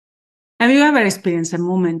Have you ever experienced a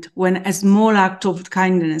moment when a small act of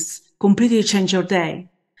kindness completely changed your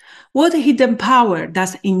day? What hidden power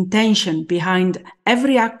does intention behind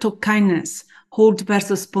every act of kindness hold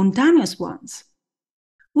versus spontaneous ones?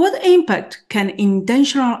 What impact can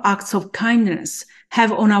intentional acts of kindness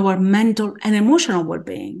have on our mental and emotional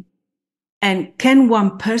well-being? And can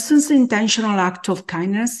one person's intentional act of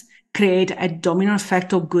kindness create a domino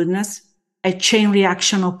effect of goodness, a chain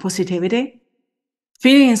reaction of positivity?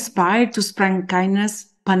 Feeling inspired to spread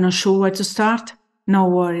kindness, but not sure where to start? No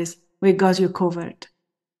worries, we got you covered.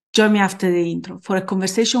 Join me after the intro for a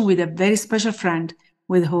conversation with a very special friend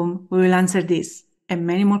with whom we will answer this and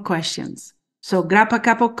many more questions. So grab a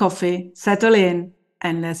cup of coffee, settle in,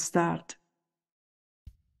 and let's start.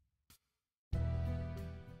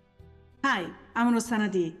 Hi, I'm Rosanna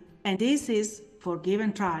D, and this is Forgive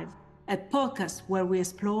and Thrive, a podcast where we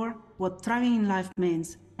explore what thriving in life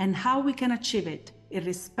means and how we can achieve it,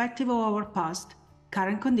 irrespective of our past,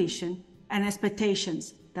 current condition, and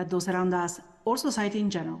expectations that those around us or society in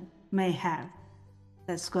general may have.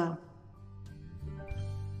 Let's go.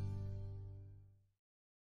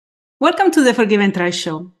 Welcome to the Forgive and Thrive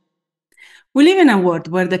show. We live in a world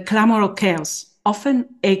where the clamor of chaos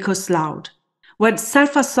often echoes loud, where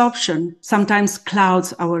self-absorption sometimes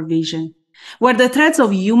clouds our vision, where the threads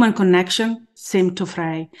of human connection seem to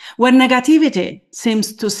fray, where negativity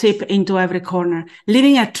seems to seep into every corner,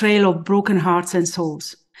 leaving a trail of broken hearts and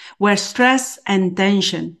souls, where stress and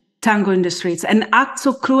tension tango in the streets, and acts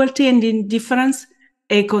of cruelty and indifference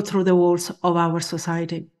echo through the walls of our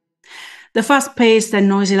society. The fast-paced and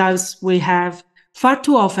noisy lives we have far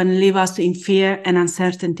too often leave us in fear and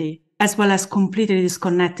uncertainty, as well as completely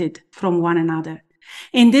disconnected from one another.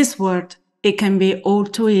 In this world, it can be all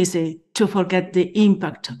too easy to forget the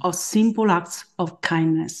impact of simple acts of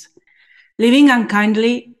kindness. Living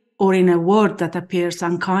unkindly or in a world that appears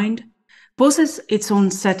unkind poses its own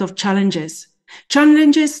set of challenges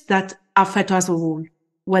that affect us all,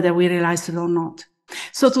 whether we realize it or not.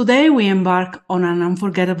 So today we embark on an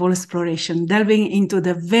unforgettable exploration, delving into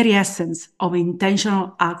the very essence of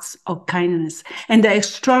intentional acts of kindness and the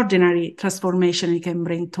extraordinary transformation it can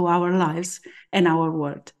bring to our lives and our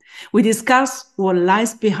world. We discuss what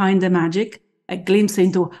lies behind the magic, a glimpse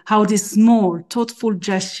into how this small, thoughtful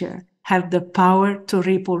gesture have the power to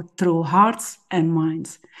ripple through hearts and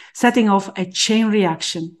minds, setting off a chain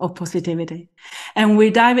reaction of positivity. And we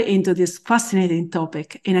dive into this fascinating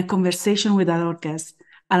topic in a conversation with our guest,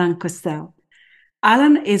 Alan Questel.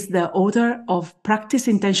 Alan is the author of Practice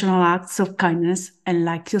Intentional Acts of Kindness and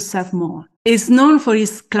Like Yourself More. He's known for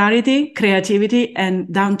his clarity, creativity,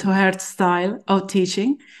 and down-to-earth style of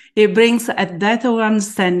teaching. He brings a depth of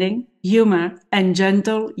understanding, humor, and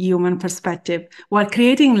gentle human perspective while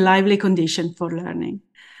creating lively conditions for learning.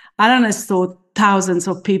 Alan has taught thousands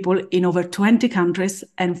of people in over 20 countries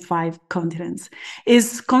and 5 continents.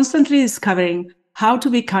 He's constantly discovering how to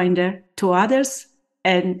be kinder to others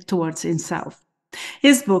and towards himself.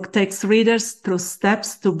 His book takes readers through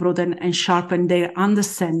steps to broaden and sharpen their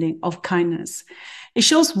understanding of kindness. It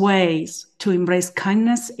shows ways to embrace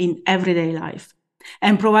kindness in everyday life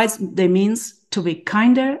and provides the means to be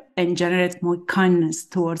kinder and generate more kindness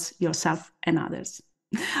towards yourself and others.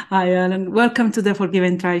 Hi, Alan. Welcome to the Forgive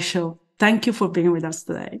and Try show. Thank you for being with us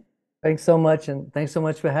today. Thanks so much, and thanks so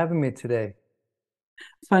much for having me today.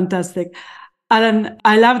 Fantastic. Alan,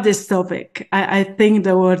 I love this topic. I think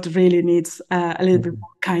the world really needs a little bit more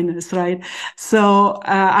kindness, right? So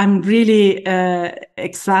I'm really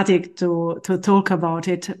excited to talk about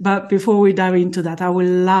it. But before we dive into that, I would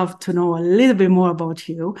love to know a little bit more about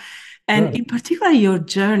you, and in particular, your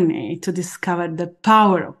journey to discover the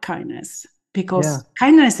power of kindness, because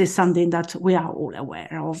kindness is something that we are all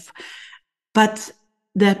aware of, but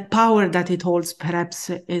the power that it holds perhaps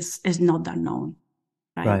is not that known,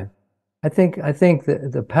 right? Right. I think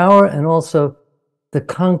the power and also the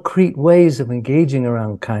concrete ways of engaging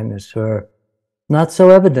around kindness are not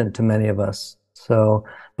so evident to many of us. So,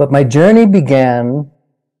 but my journey began,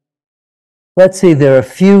 let's see, there are a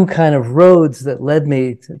few kind of roads that led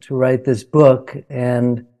me to write this book.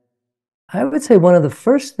 And I would say one of the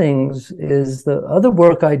first things is the other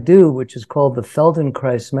work I do, which is called the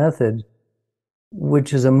Feldenkrais method,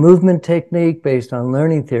 which is a movement technique based on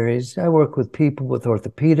learning theories. I work with people with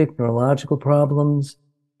orthopedic, neurological problems,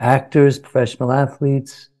 actors, professional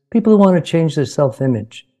athletes, people who want to change their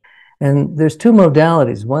self-image. And there's 2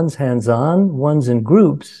 modalities. One's hands-on, one's in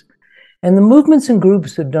groups. And the movements in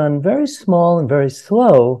groups are done very small and very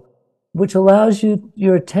slow, which allows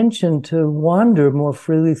your attention to wander more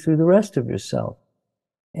freely through the rest of yourself.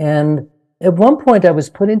 And at one point, I was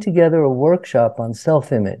putting together a workshop on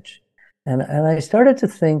self-image. And I started to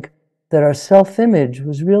think, that our self-image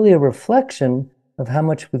was really a reflection of how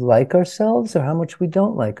much we like ourselves or how much we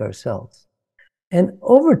don't like ourselves. And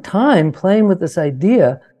over time, playing with this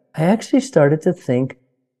idea, I actually started to think,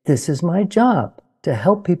 this is my job, to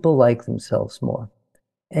help people like themselves more.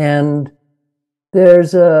 And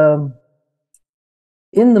there's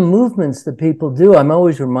in the movements that people do, I'm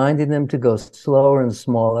always reminding them to go slower and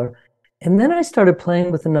smaller. And then I started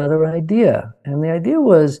playing with another idea. And the idea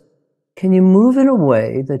was, can you move in a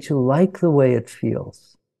way that you like the way it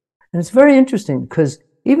feels? And it's very interesting because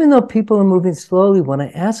even though people are moving slowly, when I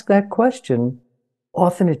ask that question,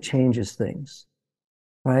 often it changes things,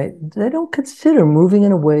 right? They don't consider moving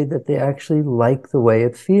in a way that they actually like the way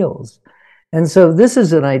it feels. And so this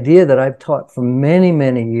is an idea that I've taught for many,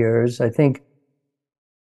 many years. I think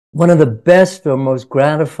one of the best or most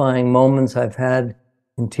gratifying moments I've had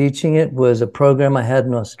in teaching it was a program I had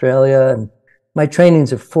in Australia. And my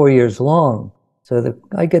trainings are 4 years long, so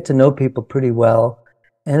I get to know people pretty well.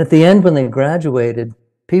 And at the end, when they graduated,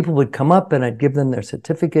 people would come up and I'd give them their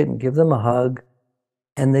certificate and give them a hug.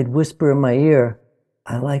 And they'd whisper in my ear,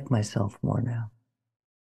 I like myself more now.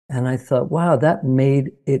 And I thought, wow, that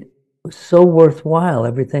made it so worthwhile,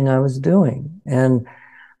 everything I was doing. And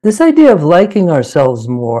this idea of liking ourselves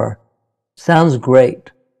more sounds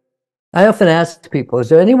great. I often ask people, is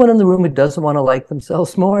there anyone in the room who doesn't want to like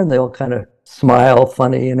themselves more? And they all kind of smile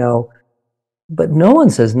funny, you know. But no one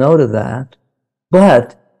says no to that.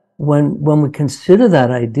 But when we consider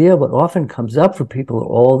that idea, what often comes up for people are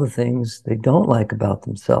all the things they don't like about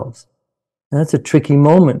themselves. And that's a tricky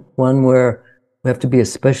moment, one where we have to be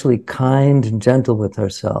especially kind and gentle with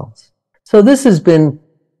ourselves. So this has been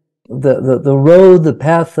the road, the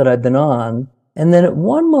path that I've been on. And then at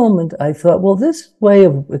one moment, I thought, well, this way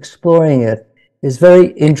of exploring it is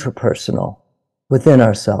very intrapersonal within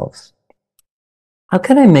ourselves. How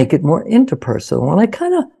can I make it more interpersonal? And I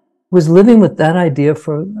kind of was living with that idea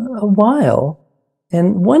for a while.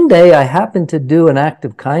 And one day I happened to do an act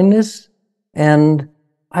of kindness, and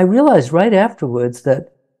I realized right afterwards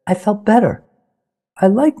that I felt better. I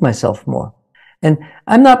liked myself more. And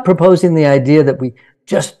I'm not proposing the idea that we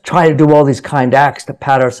just try to do all these kind acts to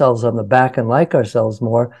pat ourselves on the back and like ourselves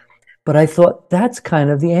more. But I thought that's kind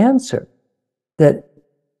of the answer, that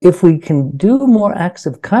if we can do more acts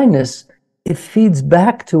of kindness, it feeds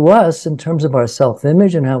back to us in terms of our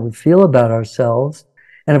self-image and how we feel about ourselves.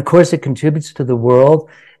 And of course, it contributes to the world.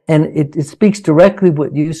 And it speaks directly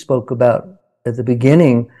what you spoke about at the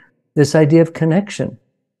beginning, this idea of connection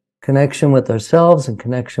with ourselves and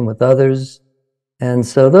connection with others. And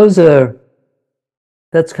so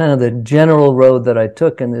that's kind of the general road that I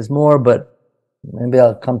took, and there's more, but maybe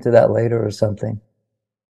I'll come to that later or something.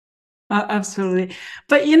 Absolutely.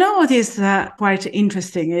 But you know what is quite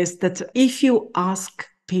interesting is that if you ask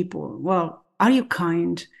people, well, are you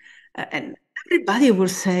kind? And everybody will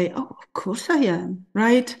say, oh, of course I am,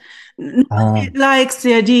 right? Nobody likes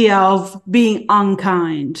the idea of being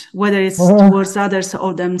unkind, whether it's towards others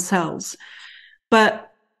or themselves.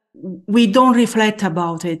 But we don't reflect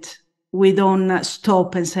about it. We don't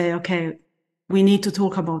stop and say, okay, we need to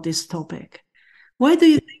talk about this topic. Why do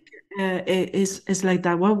you think is like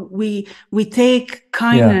that? Well, we take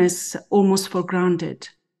kindness almost for granted.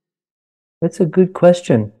 That's a good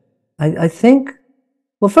question. I think,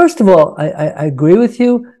 well, first of all, I agree with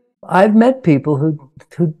you. I've met people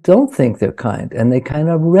who don't think they're kind, and they kind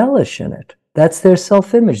of relish in it. That's their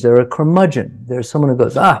self-image. They're a curmudgeon. There's someone who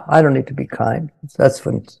goes, I don't need to be kind. That's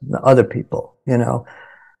for other people, you know.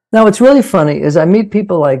 Now, what's really funny is I meet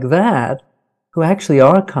people like that who actually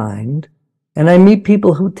are kind, and I meet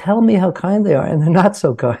people who tell me how kind they are, and they're not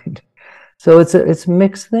so kind. So it's a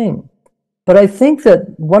mixed thing. But I think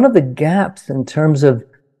that one of the gaps in terms of,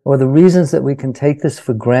 or the reasons that we can take this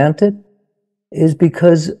for granted, is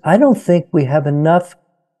because I don't think we have enough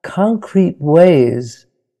concrete ways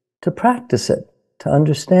to practice it, to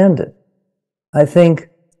understand it. I think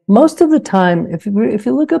most of the time, if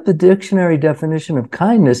you look up the dictionary definition of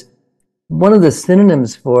kindness, one of the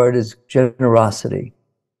synonyms for it is generosity.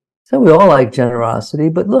 So we all like generosity,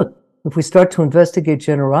 but look, if we start to investigate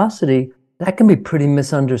generosity, that can be pretty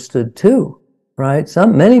misunderstood too, right?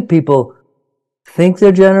 Many people think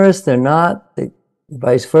they're generous, they're not.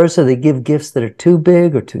 Vice versa, they give gifts that are too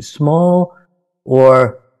big or too small,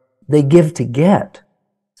 or they give to get.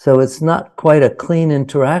 So it's not quite a clean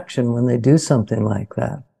interaction when they do something like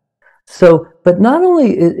that. So, but not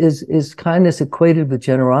only is kindness equated with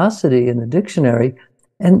generosity in the dictionary,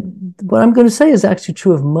 and what I'm going to say is actually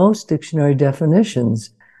true of most dictionary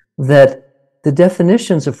definitions, that the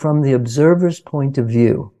definitions are from the observer's point of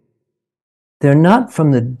view. They're not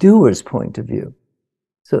from the doer's point of view.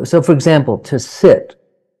 So for example, to sit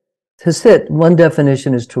To sit, one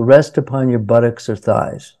definition is to rest upon your buttocks or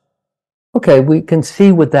thighs. Okay, we can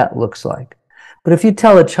see what that looks like. But if you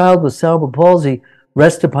tell a child with cerebral palsy,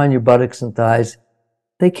 rest upon your buttocks and thighs,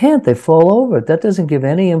 they can't, they fall over. That doesn't give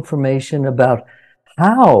any information about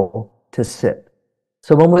how to sit.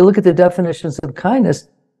 So when we look at the definitions of kindness,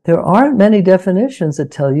 there aren't many definitions that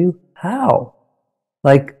tell you how,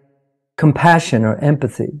 like compassion or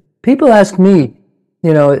empathy. People ask me,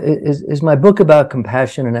 is my book about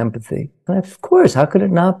compassion and empathy? And of course, how could it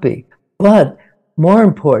not be? But more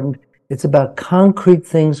important, it's about concrete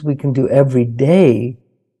things we can do every day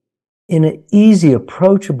in an easy,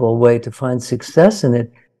 approachable way to find success in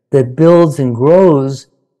it that builds and grows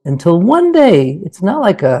until one day, it's not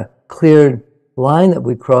like a clear line that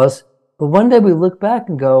we cross, but one day we look back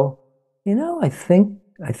and go, I think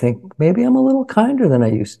maybe I'm a little kinder than I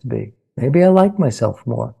used to be. Maybe I like myself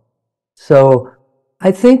more. So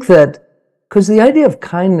I think that, because the idea of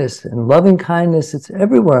kindness and loving kindness, it's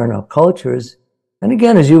everywhere in our cultures. And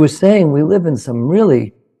again, as you were saying, we live in some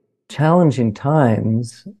really challenging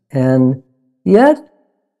times. And yet,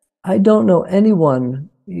 I don't know anyone,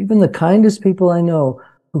 even the kindest people I know,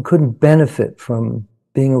 who couldn't benefit from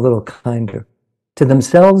being a little kinder to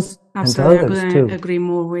themselves and to others too. I couldn't agree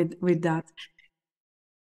more with that.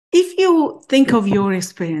 If you think of your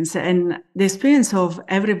experience and the experience of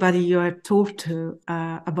everybody you have talked to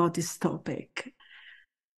about this topic,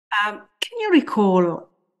 can you recall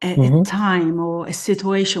a time or a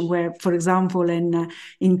situation where, for example, an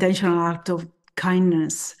intentional act of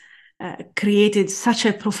kindness created such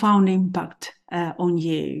a profound impact on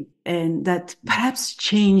you, and that perhaps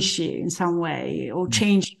changed you in some way or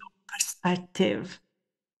changed your perspective?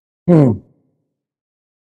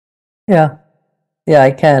 Yeah,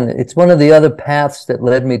 I can. It's one of the other paths that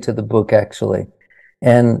led me to the book, actually.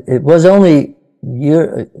 And it was only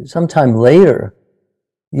sometime later,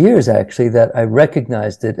 years actually, that I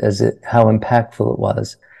recognized it as how impactful it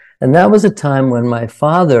was. And that was a time when my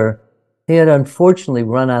father, he had unfortunately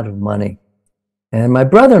run out of money. And my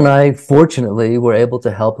brother and I, fortunately, were able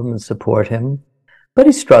to help him and support him. But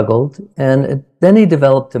he struggled, and then he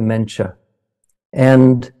developed dementia.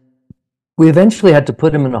 And we eventually had to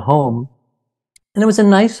put him in a home. And it was a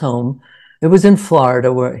nice home. It was in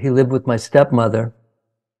Florida, where he lived with my stepmother.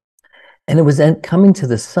 And it was coming to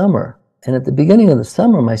the summer. And at the beginning of the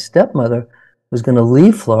summer, my stepmother was going to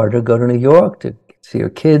leave Florida, go to New York to see her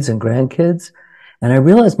kids and grandkids. And I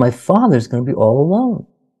realized my father's going to be all alone.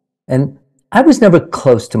 And I was never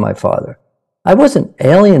close to my father. I wasn't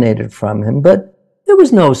alienated from him, but there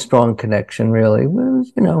was no strong connection, really. It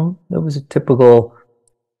was, it was a typical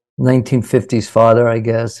 1950s father, I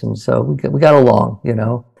guess. And so we got along,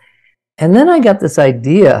 And then I got this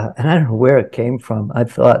idea, and I don't know where it came from. I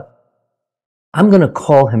thought, I'm going to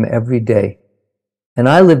call him every day. And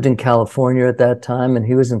I lived in California at that time, and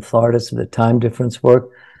he was in Florida, so the time difference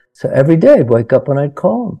worked. So every day I'd wake up and I'd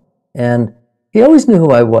call him. And he always knew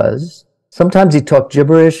who I was. Sometimes he'd talk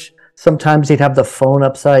gibberish. Sometimes he'd have the phone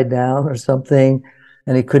upside down or something,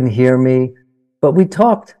 and he couldn't hear me. But we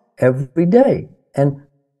talked every day. And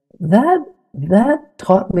that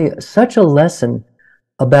taught me such a lesson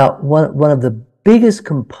about one of the biggest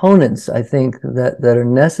components, I think, that are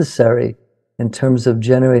necessary in terms of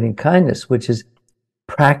generating kindness, which is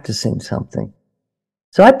practicing something.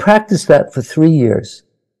 So I practiced that for 3 years.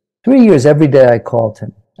 3 years, every day I called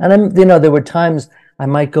him. And there were times I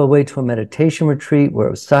might go away to a meditation retreat where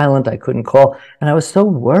it was silent, I couldn't call. And I was so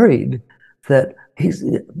worried that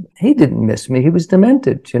he didn't miss me. He was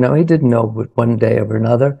demented, he didn't know one day or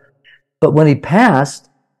another. But when he passed,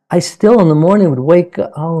 I still in the morning would wake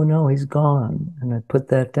up, oh no, he's gone. And I put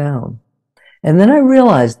that down. And then I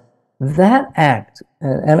realized that act,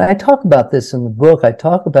 and I talk about this in the book, I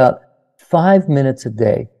talk about 5 minutes a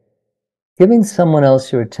day, giving someone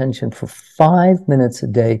else your attention for 5 minutes a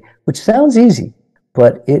day, which sounds easy,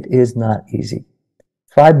 but it is not easy.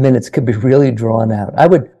 5 minutes could be really drawn out. I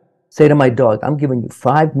would say to my dog, I'm giving you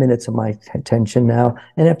 5 minutes of my attention now.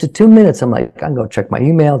 And after 2 minutes, I'm like, I'm going to check my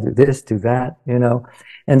email, do this, do that,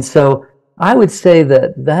 And so I would say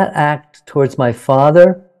that act towards my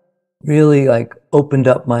father really opened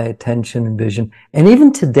up my attention and vision. And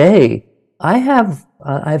even today,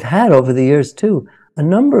 I've had over the years too, a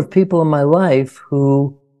number of people in my life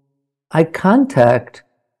who I contact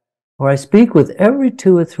or I speak with every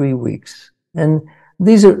 2 or 3 weeks. And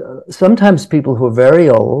these are sometimes people who are very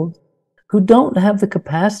old, who don't have the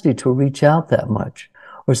capacity to reach out that much,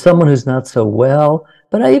 or someone who's not so well.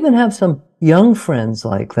 But I even have some young friends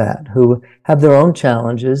like that who have their own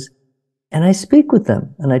challenges, and I speak with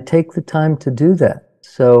them, and I take the time to do that.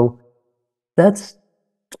 So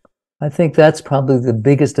I think that's probably the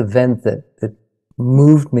biggest event that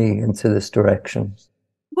moved me into this direction.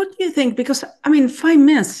 What do you think? Because, I mean, 5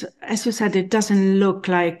 minutes, as you said, it doesn't look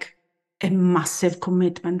like a massive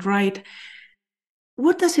commitment, right?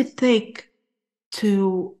 What does it take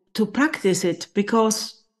to practice it?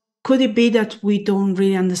 Because could it be that we don't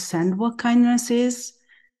really understand what kindness is?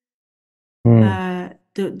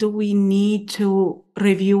 Do we need to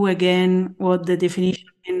review again what the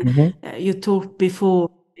definition you talked before?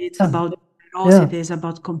 It's about generosity, it's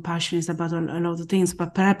about compassion, it's about a lot of things,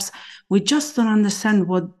 but perhaps we just don't understand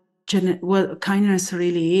what kindness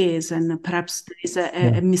really is, and perhaps there is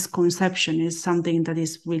a misconception, is something that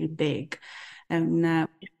is really big, and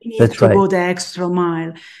we need to go the extra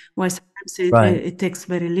mile, where sometimes it takes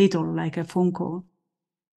very little, like a phone call.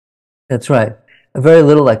 That's right. Very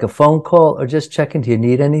little, like a phone call, or just checking, do you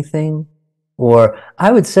need anything? Or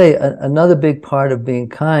I would say another big part of being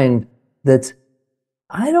kind that's,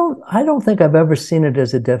 I don't think I've ever seen it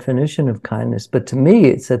as a definition of kindness, but to me,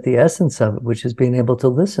 it's at the essence of it, which is being able to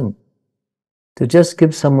listen, to just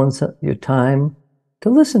give someone your time to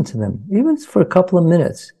listen to them, even for a couple of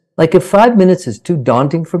minutes. Like if 5 minutes is too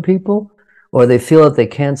daunting for people, or they feel that they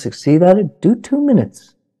can't succeed at it, do 2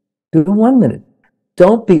 minutes, do 1 minute.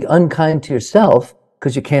 Don't be unkind to yourself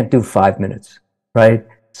because you can't do 5 minutes, right?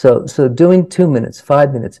 So doing 2 minutes,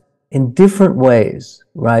 5 minutes in different ways,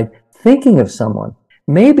 right? Thinking of someone.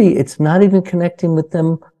 Maybe it's not even connecting with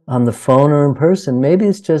them on the phone or in person. Maybe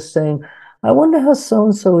it's just saying, I wonder how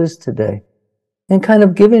so-and-so is today. And kind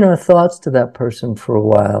of giving our thoughts to that person for a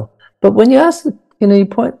while. But when you ask, you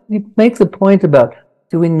make the point about,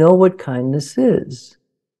 do we know what kindness is?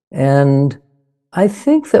 And I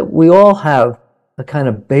think that we all have a kind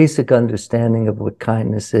of basic understanding of what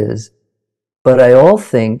kindness is. But I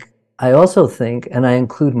also think, and I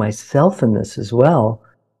include myself in this as well,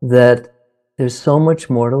 that there's so much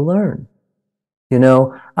more to learn.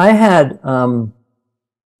 I had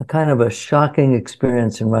a kind of a shocking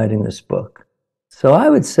experience in writing this book. So I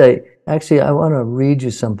would say, actually, I want to read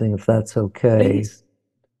you something if that's okay. Please.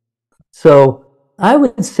 So I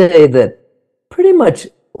would say that pretty much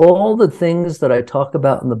all the things that I talk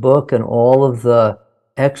about in the book and all of the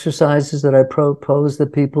exercises that I propose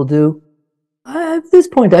that people do, at this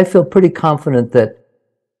point, I feel pretty confident that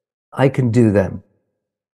I can do them.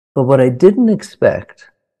 But what I didn't expect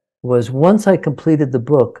was once I completed the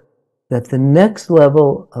book, that the next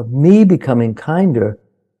level of me becoming kinder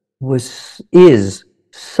is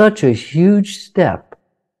such a huge step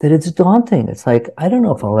that it's daunting. It's like, I don't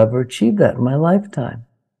know if I'll ever achieve that in my lifetime.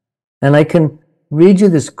 And I can read you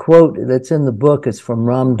this quote that's in the book. It's from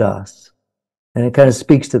Ram Dass, and it kind of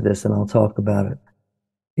speaks to this, and I'll talk about it.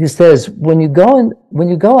 He says, when you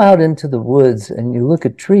go out into the woods and you look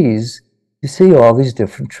at trees, you see all these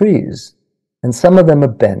different trees, and some of them are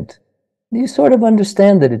bent. You sort of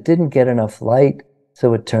understand that it didn't get enough light,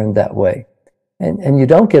 so it turned that way. And you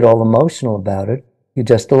don't get all emotional about it. You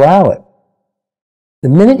just allow it. The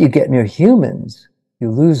minute you get near humans, you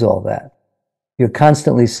lose all that. You're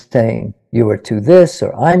constantly saying, you are to this,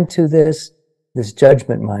 or I'm to this. This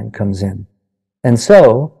judgment mind comes in. And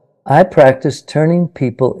so I practice turning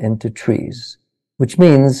people into trees, which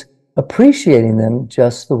means appreciating them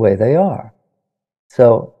just the way they are.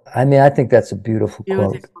 So, I mean, I think that's a beautiful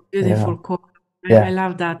quote. Beautiful quote. I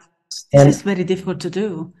love that. This is very difficult to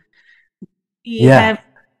do. We have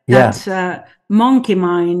that monkey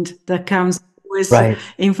mind that comes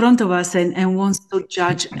in front of us and wants to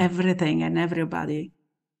judge everything and everybody.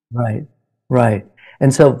 Right.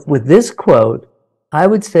 And so with this quote, I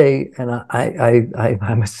would say, and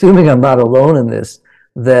I'm assuming I'm not alone in this,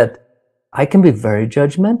 that I can be very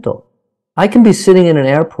judgmental. I can be sitting in an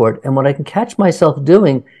airport, and what I can catch myself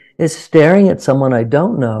doing is staring at someone I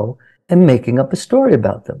don't know and making up a story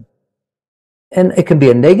about them. And it can be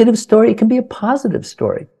a negative story, it can be a positive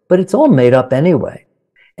story, but it's all made up anyway.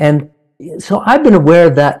 And so I've been aware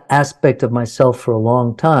of that aspect of myself for a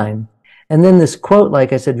long time. And then this quote,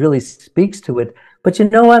 like I said, really speaks to it. But you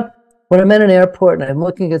know what? When I'm at an airport and I'm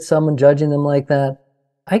looking at someone, judging them like that,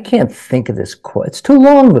 I can't think of this quote. It's too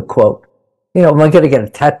long, the quote. Am I going to get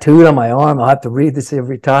it tattooed on my arm? I'll have to read this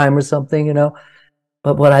every time or something,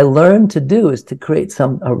 But what I learned to do is to create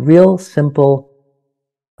a real simple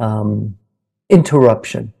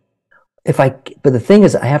interruption. But the thing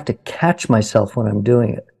is, I have to catch myself when I'm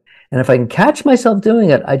doing it. And if I can catch myself doing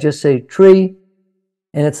it, I just say tree,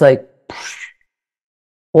 and it's like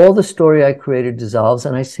all the story I created dissolves,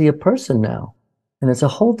 and I see a person now, and it's a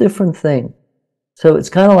whole different thing. So it's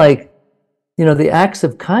kind of like, the acts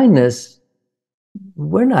of kindness,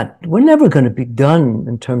 we're never going to be done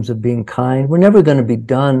in terms of being kind. We're never going to be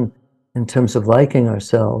done in terms of liking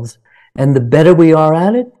ourselves. And the better we are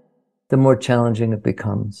at it, the more challenging it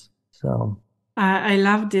becomes. So I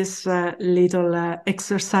love this little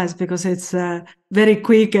exercise because it's very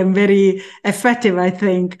quick and very effective, I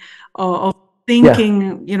think, of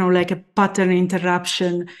thinking, you know, like a pattern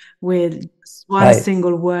interruption with one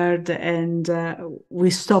single word, and we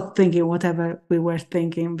stop thinking whatever we were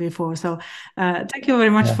thinking before. So thank you very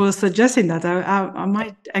much for suggesting that. I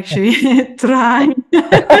might actually try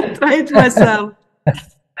it myself.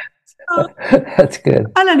 That's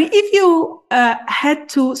good. Alan, if you had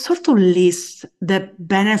to sort of list the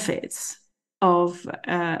benefits of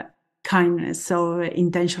kindness or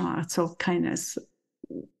intentional acts of kindness,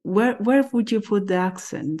 where would you put the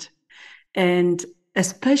accent? And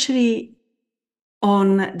especially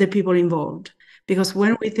on the people involved, because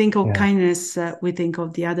when we think of kindness, we think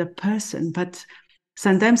of the other person, but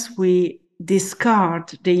sometimes we discard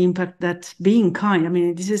the impact that being kind. I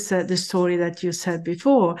mean, this is the story that you said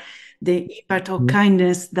before. The impact of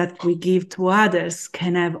kindness that we give to others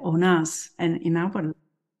can have on us and in our life.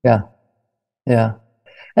 Yeah.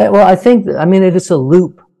 Well, I think, I mean, it is a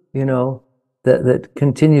loop, you know, that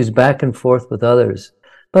continues back and forth with others.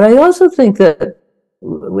 But I also think that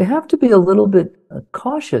we have to be a little bit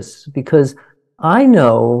cautious, because I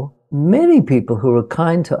know many people who are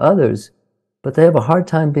kind to others, but they have a hard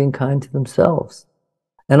time being kind to themselves.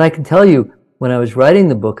 And I can tell you, when I was writing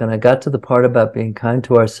the book and I got to the part about being kind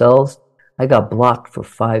to ourselves, I got blocked for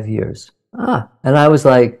 5 years. And I was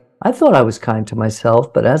like, I thought I was kind to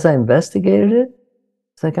myself, but as I investigated it,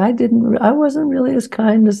 it's like I wasn't really as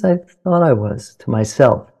kind as I thought I was to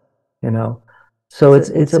myself, you know? So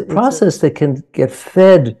it's a process that can get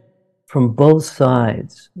fed from both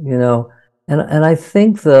sides, you know? And I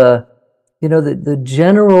think the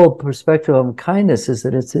general perspective on kindness is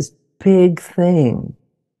that it's this big thing,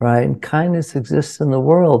 right? And kindness exists in the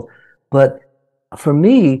world. But for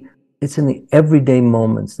me, it's in the everyday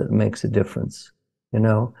moments that it makes a difference, you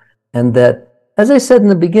know? And that, as I said in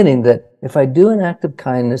the beginning, that if I do an act of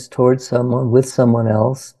kindness towards someone, with someone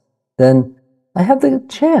else, then I have the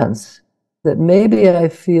chance that maybe I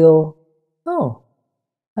feel, oh,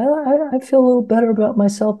 I feel a little better about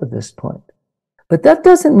myself at this point. But that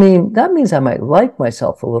means I might like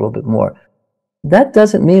myself a little bit more. That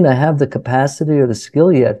doesn't mean I have the capacity or the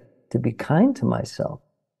skill yet to be kind to myself.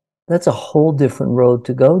 That's a whole different road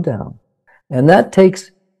to go down. And that takes,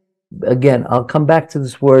 again, I'll come back to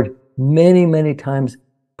this word many, many times,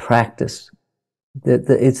 practice.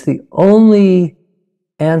 It's the only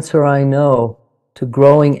answer I know to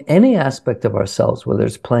growing any aspect of ourselves, whether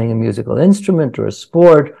it's playing a musical instrument or a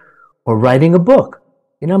sport or writing a book.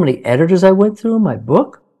 You know how many editors I went through in my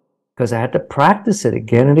book? Because I had to practice it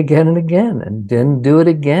again and again and again, and then do it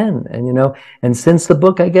again. And, you know, and since the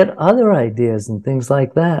book, I get other ideas and things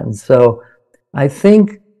like that. And so I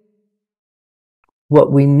think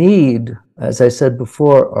what we need, as I said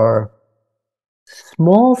before, are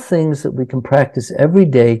small things that we can practice every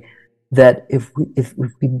day, that if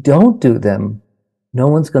we don't do them, no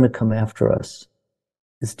one's going to come after us.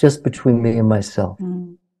 It's just between me and myself.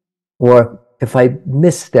 Or if I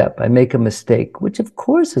misstep, I make a mistake, which of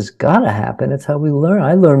course has got to happen. It's how we learn.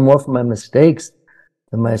 I learn more from my mistakes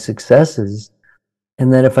than my successes.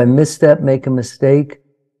 And then if I misstep, make a mistake,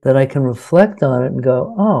 that I can reflect on it and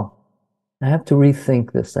go, oh, I have to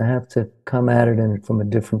rethink this. I have to come at it from a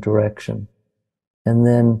different direction. And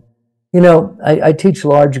then, you know, I teach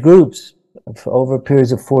large groups over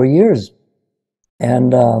periods of 4 years.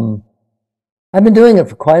 And I've been doing it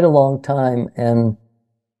for quite a long time. And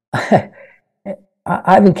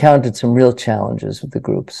I've encountered some real challenges with the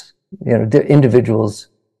groups, you know, individuals,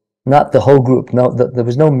 not the whole group. No, there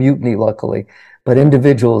was no mutiny, luckily, but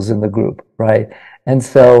individuals in the group, right? And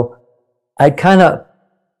so I kind of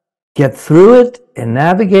get through it and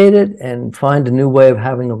navigate it and find a new way of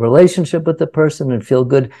having a relationship with the person and feel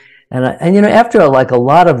good. And you know, after like a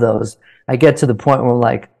lot of those, I get to the point where I'm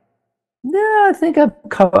like, yeah, I think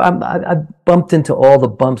I've bumped into all the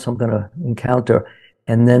bumps I'm going to encounter.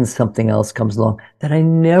 And then something else comes along that I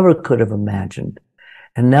never could have imagined.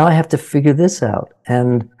 And now I have to figure this out.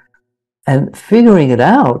 And figuring it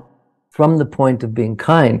out from the point of being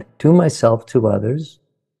kind to myself, to others,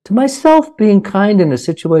 to myself, being kind in a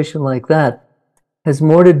situation like that has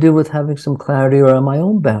more to do with having some clarity around my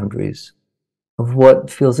own boundaries of what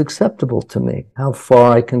feels acceptable to me, how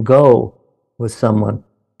far I can go with someone.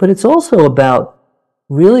 But it's also about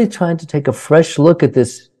really trying to take a fresh look at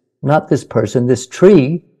this, not this person, this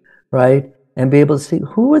tree, right? And be able to see,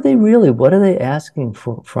 who are they really? What are they asking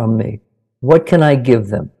from me? What can I give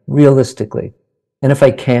them realistically? And if I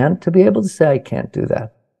can't, to be able to say, I can't do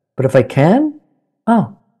that. But if I can,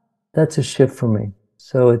 oh, that's a shift for me.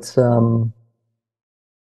 So it's a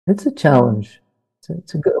challenge.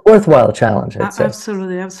 It's a good, worthwhile challenge, I'd say.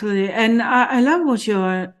 Absolutely, absolutely. And I love what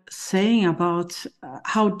you're saying about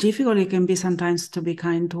how difficult it can be sometimes to be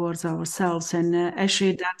kind towards ourselves. And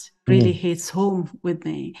actually, that really hits home with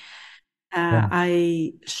me. Yeah.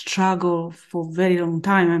 I struggle for a very long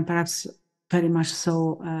time, and perhaps very much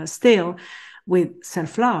so still, with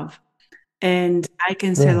self-love. And I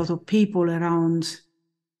can see a lot of people around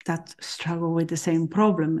that struggle with the same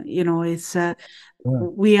problem. You know, it's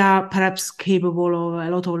we are perhaps capable of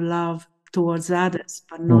a lot of love towards others,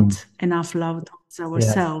 but not enough love towards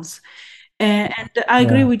ourselves. And I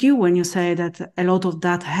agree with you when you say that a lot of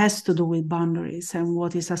that has to do with boundaries and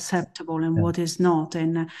what is acceptable and what is not.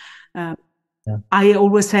 And I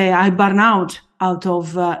always say I burn out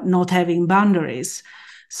of not having boundaries.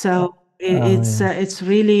 So it's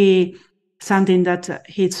really something that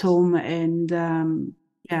hits home. And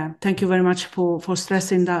yeah, thank you very much for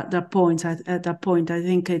stressing that point. At that point, I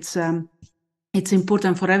think it's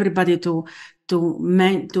important for everybody to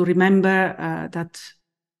remember that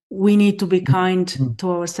we need to be kind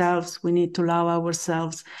to ourselves. We need to love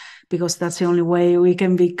ourselves, because that's the only way we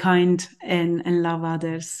can be kind and love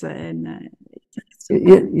others. And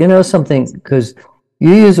you know something, because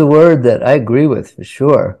you use a word that I agree with for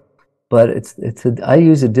sure, but I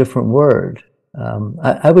use a different word.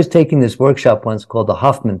 I was taking this workshop once called the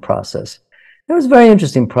Hoffman process. It was a very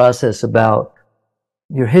interesting process about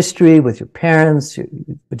your history with your parents,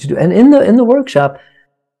 what you do, and in the workshop,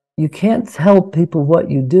 you can't tell people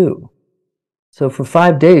what you do. So for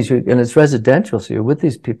 5 days, and it's residential, so you're with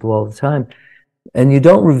these people all the time, and you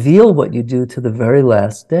don't reveal what you do to the very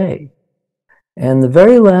last day. And the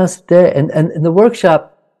very last day, and the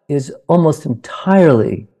workshop is almost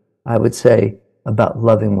entirely, I would say, about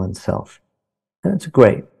loving oneself. And it's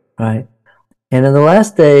great, right? And in the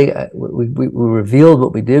last day, we revealed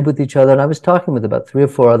what we did with each other. And I was talking with about 3 or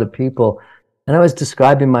 4 other people, and I was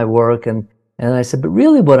describing my work. And I said, but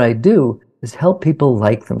really what I do is help people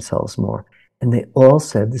like themselves more. And they all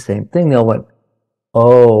said the same thing. They all went,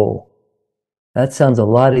 oh, that sounds a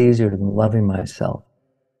lot easier than loving myself.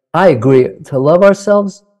 I agree to love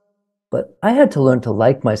ourselves, but I had to learn to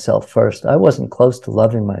like myself first. I wasn't close to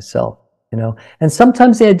loving myself, you know? And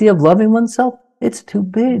sometimes the idea of loving oneself, it's too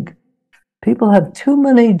big. People have too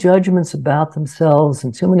many judgments about themselves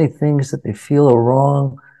and too many things that they feel are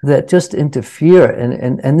wrong that just interfere.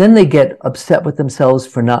 And then they get upset with themselves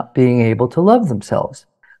for not being able to love themselves,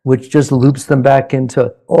 which just loops them back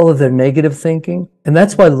into all of their negative thinking. And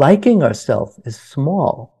that's why liking ourselves is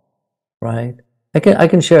small, right? I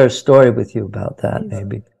can share a story with you about that,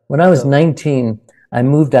 maybe. When I was 19, I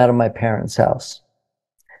moved out of my parents' house.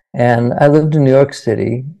 And I lived in New York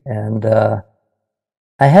City, and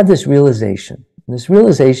I had this realization. This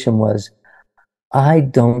realization was, I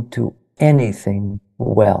don't do anything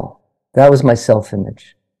well. That was my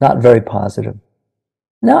self-image, not very positive.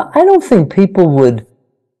 Now, I don't think people would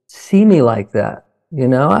see me like that. You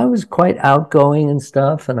know, I was quite outgoing and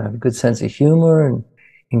stuff, and I have a good sense of humor and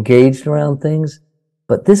engaged around things.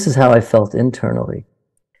 But this is how I felt internally.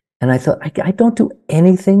 And I thought, I don't do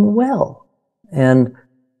anything well. And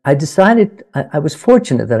I decided, I was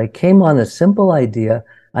fortunate that I came on a simple idea.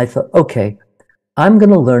 I thought, okay, I'm going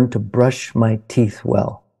to learn to brush my teeth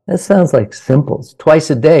well. That sounds like simple. It's twice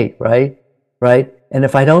a day, right? Right? And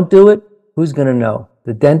if I don't do it, who's going to know?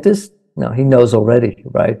 The dentist? No, he knows already,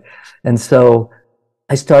 right? And so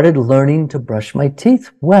I started learning to brush my teeth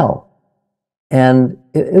well. And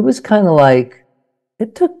it was kind of like,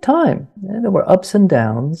 it took time. And there were ups and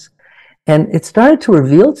downs. And it started to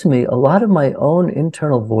reveal to me a lot of my own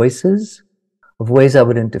internal voices of ways I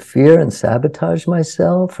would interfere and sabotage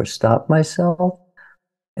myself or stop myself.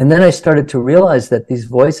 And then I started to realize that these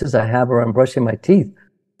voices I have around brushing my teeth,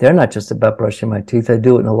 they're not just about brushing my teeth. I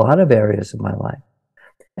do it in a lot of areas of my life.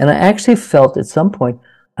 And I actually felt at some point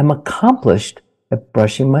I'm accomplished at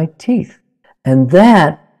brushing my teeth. And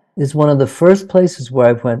that is one of the first places where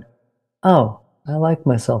I went, oh, I like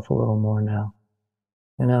myself a little more now.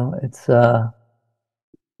 You know,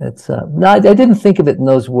 no, I didn't think of it in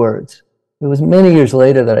those words. It was many years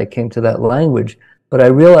later that I came to that language, but I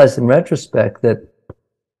realized in retrospect that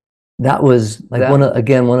that was like one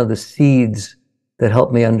of the seeds that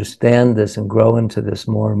helped me understand this and grow into this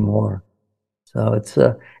more and more. So it's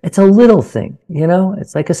a little thing, you know,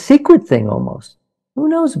 it's like a secret thing almost. Who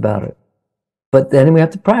knows about it? But then we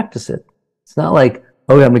have to practice it. It's not like,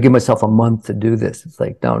 oh, I'm gonna give myself a month to do this. It's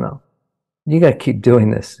like, no. You got to keep doing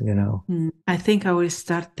this, you know. I think I will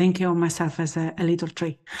start thinking of myself as a little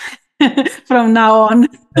tree from now on.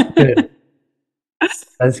 That's good.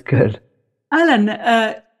 That's good. Alan,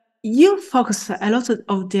 you focus a lot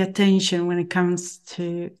of the attention when it comes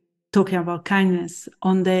to talking about kindness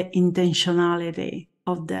on the intentionality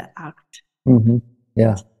of the act. Mm-hmm.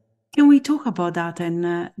 Yeah. Can we talk about that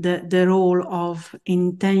and the role of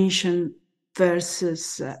intention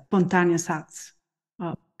versus spontaneous acts?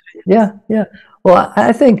 Yeah, yeah. Well,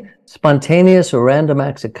 I think spontaneous or random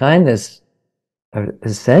acts of kindness are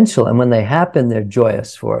essential. And when they happen, they're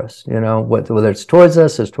joyous for us, you know, whether it's towards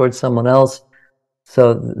us or towards someone else.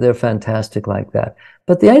 So they're fantastic like that.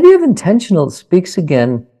 But the idea of intentional speaks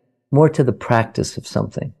again more to the practice of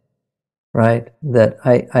something, right? That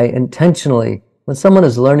I intentionally, when someone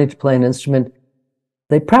is learning to play an instrument,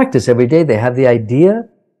 they practice every day. They have the idea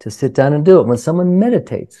to sit down and do it. When someone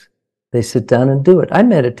meditates, they sit down and do it. I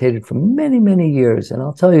meditated for many, many years. And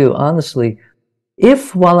I'll tell you honestly,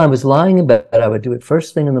 if while I was lying in bed, I would do it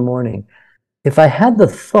first thing in the morning, if I had the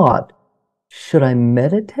thought, should I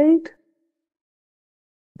meditate?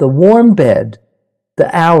 The warm bed,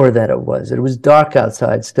 the hour that it was dark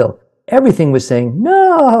outside still. Everything was saying,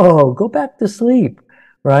 no, go back to sleep,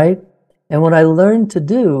 right? And what I learned to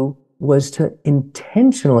do was to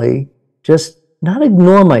intentionally just not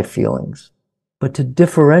ignore my feelings, but to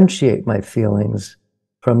differentiate my feelings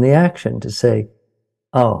from the action, to say,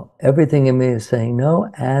 oh, everything in me is saying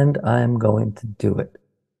no, and I'm going to do it.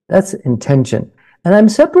 That's intention. And I'm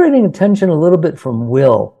separating attention a little bit from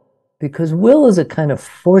will, because will is a kind of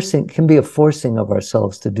forcing, can be a forcing of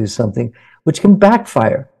ourselves to do something, which can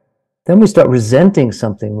backfire. Then we start resenting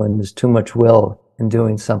something when there's too much will in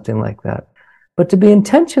doing something like that. But to be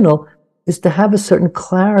intentional is to have a certain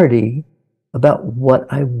clarity about what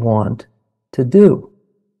I want to do.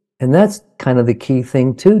 And that's kind of the key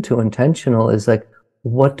thing too, to intentional, is like,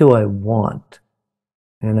 what do I want?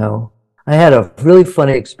 You know, I had a really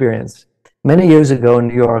funny experience many years ago in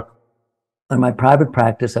New York. In my private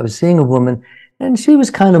practice, I was seeing a woman, and she was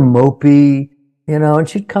kind of mopey, you know, and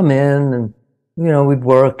she'd come in and, you know, we'd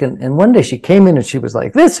work. And one day she came in and she was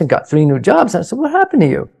like this and got 3 new jobs. And I said, what happened to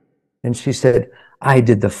you? And she said, I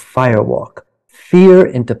did the fire walk, fear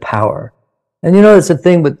into power. And you know, it's a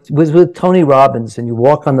thing with Tony Robbins, and you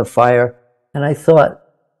walk on the fire. And I thought,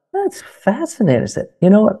 that's fascinating. I said, you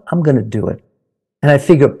know what? I'm going to do it. And I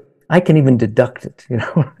figure I can even deduct it, you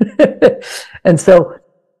know. And so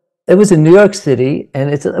it was in New York City,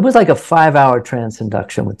 and it was like a 5-hour trance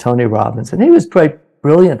induction with Tony Robbins. And he was quite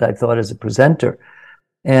brilliant, I thought, as a presenter.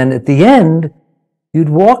 And at the end, you'd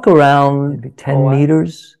walk around maybe 10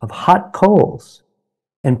 meters of hot coals,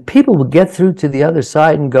 and people would get through to the other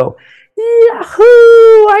side and go, Yahoo!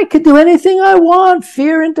 I could do anything I want,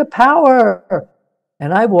 fear into power.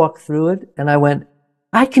 And I walked through it and I went,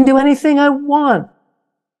 I can do anything I want.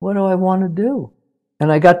 What do I want to do?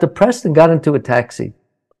 And I got depressed and got into a taxi.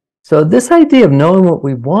 So this idea of knowing what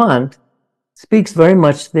we want speaks very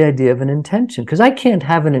much to the idea of an intention, because I can't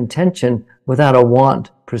have an intention without a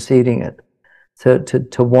want preceding it,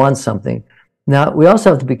 to want something. Now, we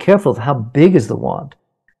also have to be careful of how big is the want.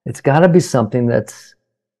 It's got to be something that's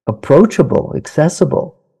approachable,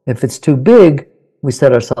 accessible. If it's too big, we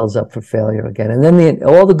set ourselves up for failure again. And then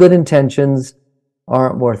all the good intentions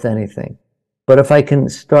aren't worth anything. But if I can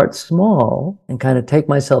start small and kind of take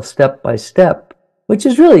myself step by step, which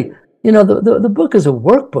is really, you know, the book is a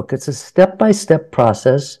workbook. It's a step-by-step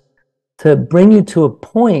process to bring you to a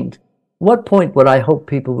point. What point would I hope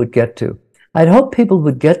people would get to? I'd hope people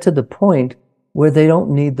would get to the point where they don't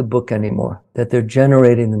need the book anymore, that they're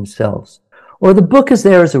generating themselves. Or the book is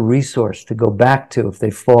there as a resource to go back to if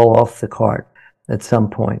they fall off the cart at some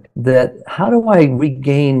point. That how do I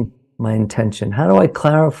regain my intention? How do I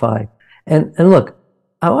clarify? And look,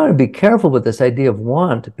 I want to be careful with this idea of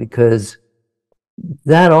want, because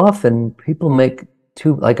that often people make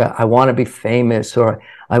too, like, I want to be famous, or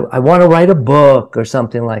I want to write a book or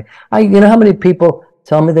something like. You know how many people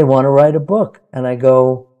tell me they want to write a book, and I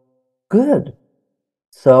go, good.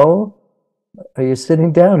 So are you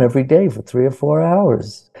sitting down every day for 3 or 4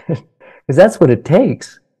 hours? Because that's what it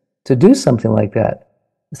takes to do something like that.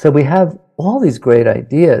 So we have all these great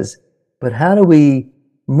ideas, but how do we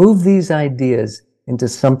move these ideas into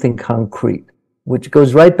something concrete? Which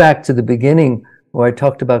goes right back to the beginning where I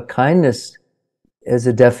talked about kindness as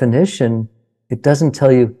a definition. It doesn't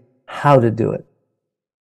tell you how to do it,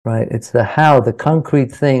 right? It's the how, the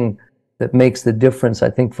concrete thing that makes the difference, I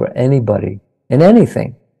think, for anybody in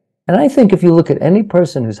anything. And I think if you look at any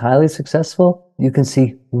person who's highly successful, you can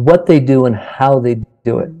see what they do and how they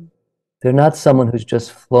do it. They're not someone who's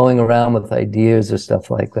just flowing around with ideas or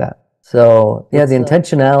stuff like that. So yeah, the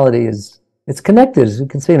intentionality it's connected, as you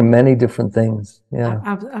can see, to many different things. Yeah.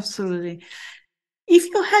 Absolutely. If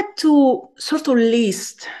you had to sort of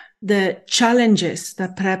list the challenges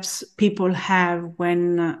that perhaps people have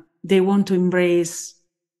when they want to embrace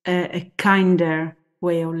a kinder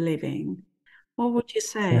way of living? What would you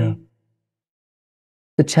say? Yeah.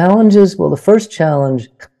 The challenges, well, the first challenge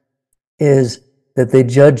is that they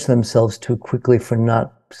judge themselves too quickly for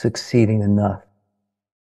not succeeding enough.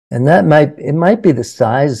 And it might be the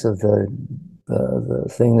size of the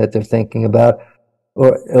thing that they're thinking about,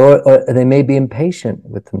 or they may be impatient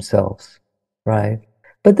with themselves, right?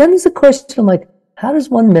 But then there's a question like, how does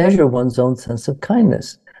one measure one's own sense of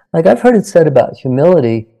kindness? Like I've heard it said about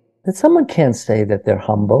humility that someone can't say that they're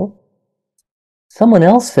humble. Someone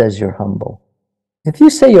else says you're humble. If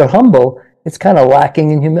you say you're humble, it's kind of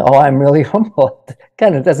lacking in humility. Oh, I'm really humble. It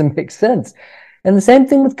kind of doesn't make sense. And the same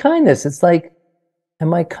thing with kindness. It's like,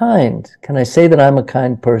 am I kind? Can I say that I'm a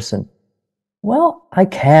kind person? Well, I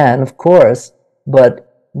can, of course,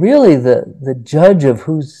 but really the judge of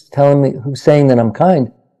who's saying that I'm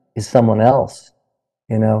kind is someone else,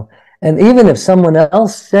 you know? And even if someone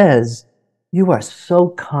else says, you are so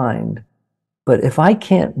kind, but if I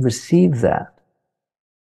can't receive that,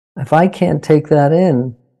 if I can't take that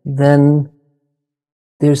in, then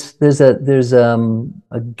there's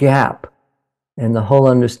a gap in the whole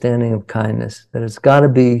understanding of kindness, that it's got to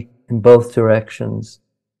be in both directions.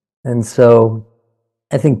 And so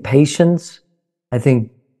I think patience, I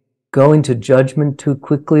think going to judgment too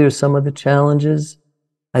quickly are some of the challenges.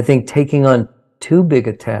 I think taking on too big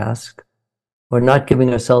a task or not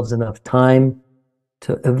giving ourselves enough time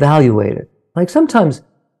to evaluate it. Like sometimes,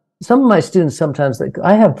 some of my students, like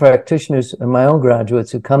I have practitioners and my own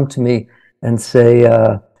graduates who come to me and say,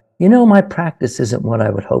 my practice isn't what I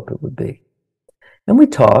would hope it would be. And we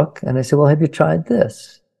talk, and I say, well, have you tried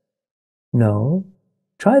this? No,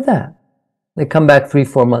 try that. They come back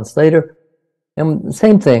 3-4 months later, and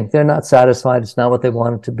same thing. They're not satisfied. It's not what they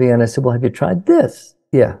want it to be. And I said, well, have you tried this?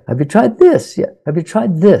 Yeah. Have you tried this? Yeah. Have you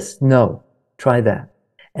tried this? No. Try that.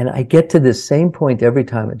 And I get to this same point every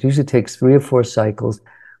time. It usually takes 3 or 4 cycles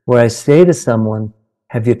where I say to someone,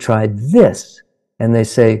 have you tried this? And they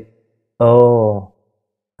say, oh,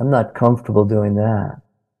 I'm not comfortable doing that.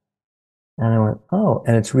 And I went, oh,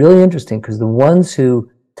 and it's really interesting because the ones who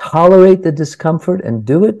tolerate the discomfort and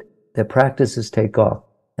do it, their practices take off.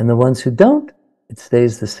 And the ones who don't, it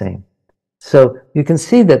stays the same. So you can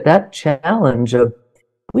see that challenge of,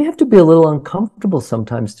 we have to be a little uncomfortable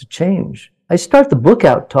sometimes to change. I start the book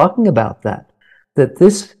out talking about that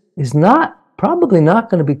this is probably not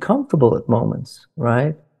going to be comfortable at moments,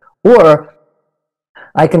 right? Or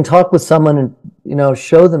I can talk with someone and,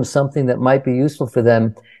 show them something that might be useful for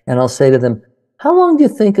them. And I'll say to them, how long do you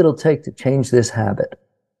think it'll take to change this habit?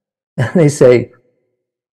 And they say,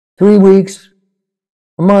 3 weeks,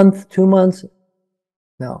 a month, 2 months.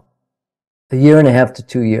 No, 1.5 to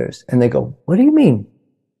 2 years. And they go, what do you mean?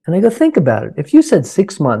 And I go, think about it. If you said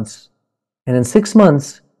 6 months, and in 6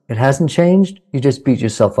 months it hasn't changed, you just beat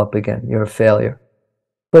yourself up again. You're a failure.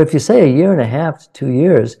 But if you say 1.5 to 2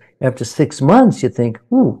 years, after 6 months, you think,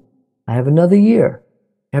 ooh, I have another year.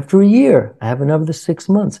 After a year, I have another 6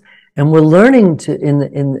 months. And we're learning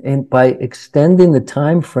to, by extending the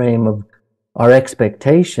time frame of our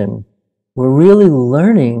expectation, we're really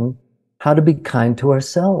learning how to be kind to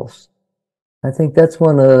ourselves. I think that's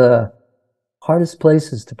one of the hardest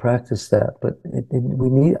places to practice that, but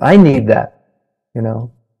I need that,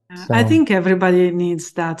 So. I think everybody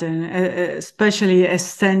needs that, and especially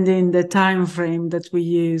extending the time frame that we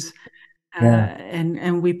use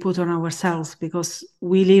and we put on ourselves, because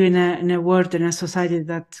we live in a world, in a society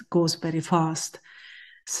that goes very fast.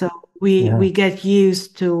 So we get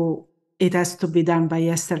used to it has to be done by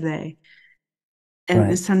yesterday.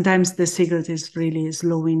 And sometimes the secret is really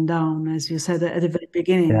slowing down, as you said at the very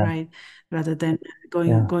beginning, right? Rather than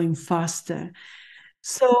going faster.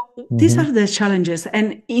 So these are the challenges.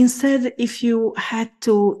 And instead, if you had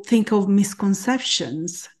to think of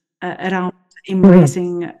misconceptions around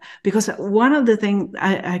embracing, because one of the things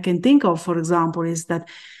I can think of, for example, is that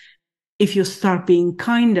if you start being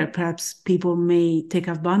kinder, perhaps people may take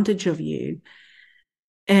advantage of you.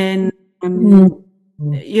 And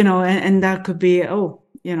and that could be, I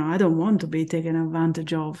don't want to be taken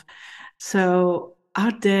advantage of. So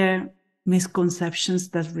are there misconceptions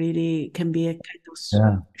that really can be a kind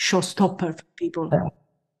of showstopper for people?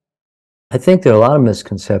 I think there are a lot of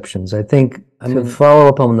misconceptions. I think, follow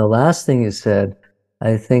up on the last thing you said,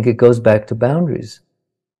 I think it goes back to boundaries.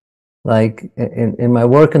 Like in my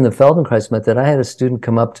work in the Feldenkrais method, I had a student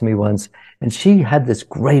come up to me once and she had this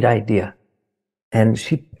great idea. And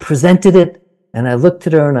she presented it, and I looked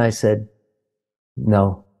at her and I said,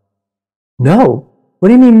 no. No? What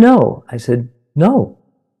do you mean no? I said, no.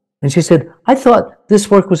 And she said, I thought this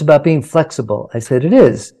work was about being flexible. I said, it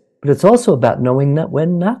is, but it's also about knowing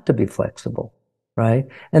when not to be flexible, right?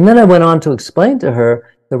 And then I went on to explain to her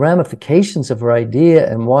the ramifications of her idea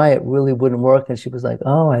and why it really wouldn't work. And she was like,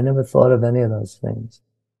 oh, I never thought of any of those things,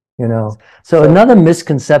 you know? So another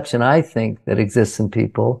misconception I think that exists in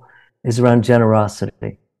people is around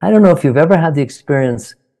generosity. I don't know if you've ever had the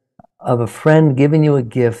experience of a friend giving you a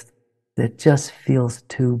gift that just feels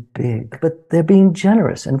too big, but they're being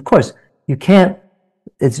generous. And of course, you can't,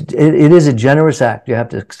 it is a generous act. You have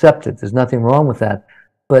to accept it. There's nothing wrong with that.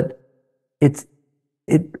 But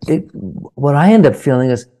what I end up feeling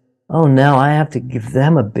is, oh, now I have to give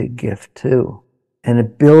them a big gift too. And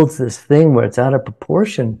it builds this thing where it's out of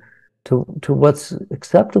proportion to what's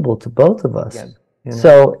acceptable to both of us. Yeah. You know?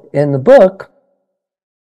 So in the book,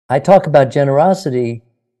 I talk about generosity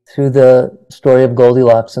through the story of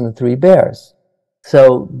Goldilocks and the three bears.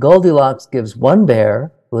 So Goldilocks gives one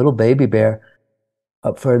bear, a little baby bear,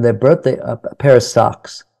 for their birthday, a pair of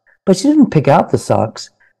socks. But she didn't pick out the socks.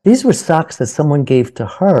 These were socks that someone gave to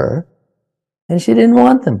her, and she didn't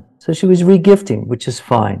want them. So she was regifting, which is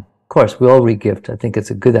fine. Of course, we all regift. I think it's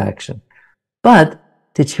a good action. But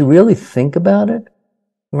did she really think about it?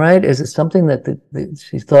 Right? Is it something that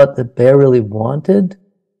she thought the bear really wanted?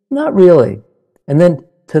 Not really. And then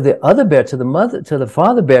to the other bear, to the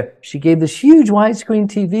father bear, she gave this huge widescreen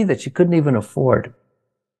TV that she couldn't even afford.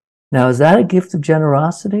 Now, is that a gift of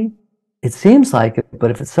generosity? It seems like it, but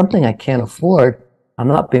if it's something I can't afford, I'm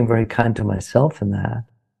not being very kind to myself in that.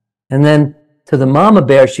 And then to the mama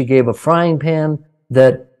bear, she gave a frying pan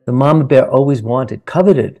that the mama bear always wanted,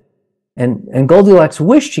 coveted. And Goldilocks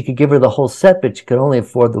wished she could give her the whole set, but she could only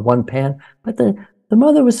afford the one pan. But the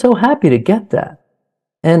mother was so happy to get that.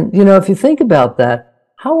 And, you know, if you think about that,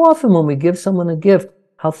 how often when we give someone a gift,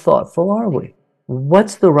 how thoughtful are we?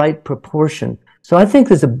 What's the right proportion? So I think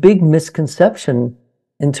there's a big misconception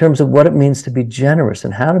in terms of what it means to be generous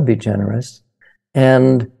and how to be generous.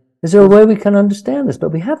 And is there a way we can understand this?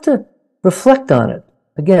 But we have to reflect on it.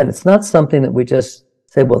 Again, it's not something that we just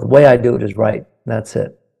say, well, the way I do it is right. That's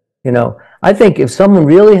it. You know, I think if someone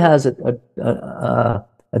really has a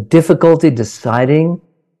difficulty deciding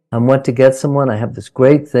on what to get someone, I have this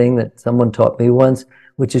great thing that someone taught me once,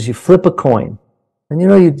 which is you flip a coin. And you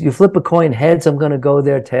know, you flip a coin, heads, I'm going to go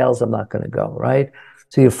there, tails, I'm not going to go, right?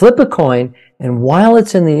 So you flip a coin, and while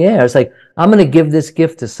it's in the air, it's like, I'm going to give this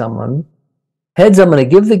gift to someone. Heads, I'm going to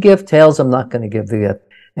give the gift. Tails, I'm not going to give the gift.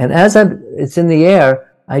 And as it's in the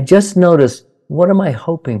air, I just notice, what am I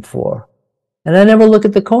hoping for? And I never look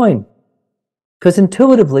at the coin. Because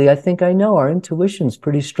intuitively, I think I know our intuition's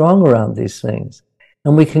pretty strong around these things.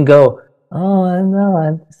 And we can go, oh, I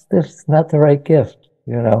know, this is not the right gift,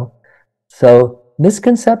 you know? So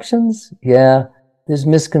misconceptions, yeah, there's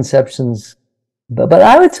misconceptions. But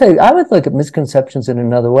I would say, I would look at misconceptions in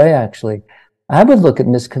another way, actually. I would look at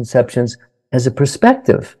misconceptions as a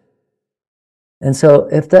perspective. And so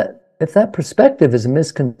if that perspective is a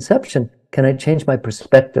misconception, can I change my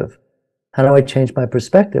perspective? How do I change my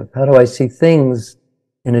perspective? How do I see things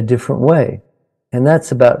in a different way? And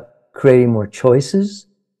that's about creating more choices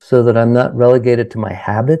so that I'm not relegated to my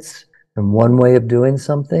habits and one way of doing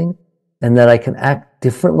something, and that I can act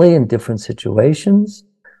differently in different situations.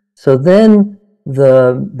 So then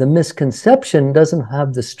the misconception doesn't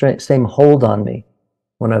have the same hold on me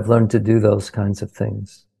when I've learned to do those kinds of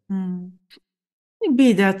things.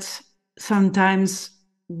 Maybe that sometimes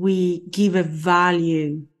we give a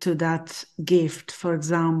value to that gift, for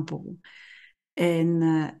example,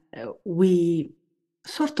 and we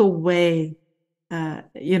sort of weigh,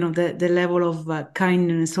 you know, the level of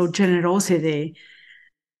kindness or generosity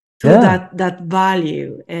through that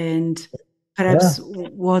value, and perhaps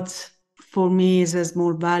what for me is a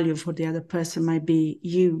small value for the other person might be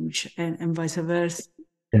huge, and vice versa.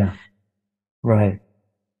 Yeah, right.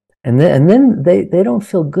 And then they don't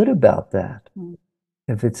feel good about that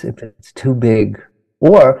if it's too big.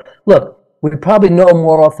 Or look, we probably know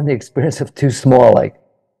more often the experience of too small. Like,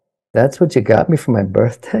 that's what you got me for my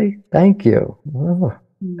birthday? Thank you. Oh.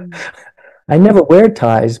 I never wear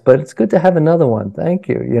ties, but it's good to have another one. Thank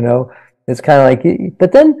you. You know, it's kind of like,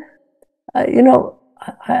 but then, you know,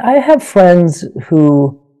 I have friends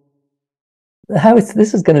who,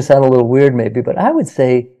 this is going to sound a little weird maybe, but I would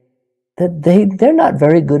say that they're not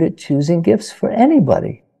very good at choosing gifts for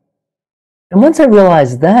anybody. And once I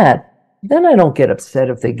realize that, then I don't get upset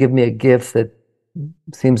if they give me a gift that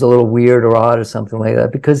seems a little weird or odd or something like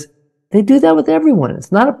that, because they do that with everyone.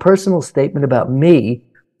 It's not a personal statement about me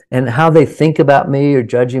and how they think about me or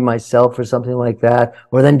judging myself or something like that,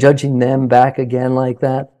 or then judging them back again like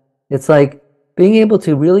that. It's like being able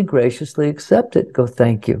to really graciously accept it, go,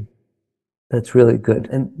 thank you. That's really good.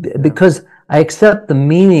 And because I accept the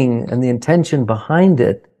meaning and the intention behind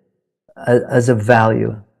it as a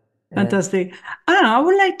value. Fantastic. I don't know, I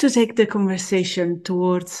would like to take the conversation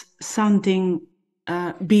towards something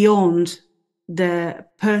beyond the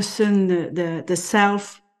person, the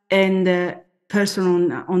self, and the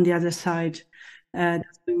person on the other side that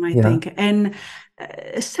we might think, and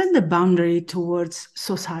set the boundary towards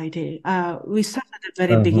society. We started at the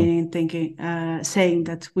very beginning thinking, saying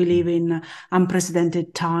that we live in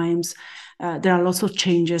unprecedented times. There are lots of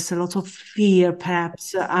changes, a lot of fear,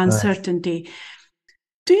 perhaps uncertainty.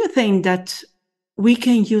 Do you think that we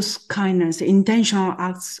can use kindness, intentional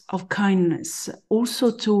acts of kindness,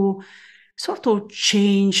 also to sort of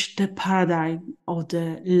change the paradigm of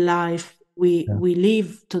the life we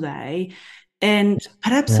live today, and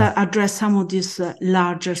perhaps address some of these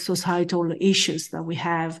larger societal issues that we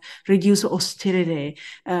have, reduce austerity,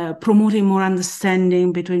 promoting more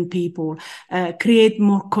understanding between people, create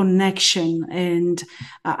more connection? And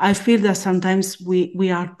I feel that sometimes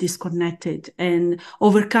we are disconnected, and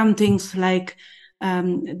overcome things like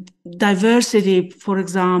diversity, for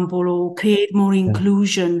example, or create more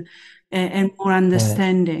inclusion and more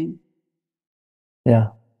understanding. Yeah.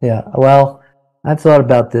 Well, I've thought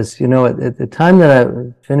about this. You know, at the time that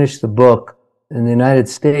I finished the book in the United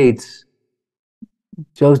States,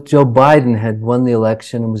 Joe Biden had won the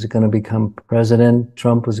election and was going to become president.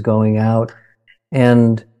 Trump was going out.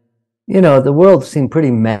 And, you know, the world seemed pretty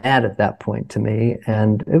mad at that point to me.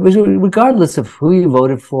 And it was regardless of who you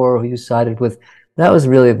voted for or who you sided with, that was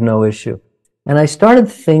really of no issue. And I started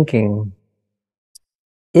thinking,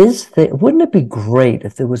 wouldn't it be great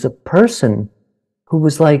if there was a person who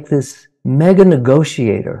was like this mega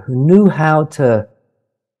negotiator who knew how to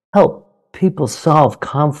help people solve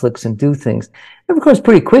conflicts and do things? And of course,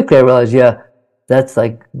 pretty quickly I realized, that's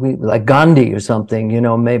like Gandhi or something, you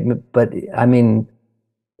know, maybe, but I mean,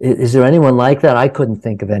 is there anyone like that? I couldn't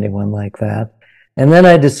think of anyone like that. And then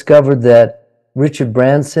I discovered that Richard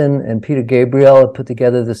Branson and Peter Gabriel had put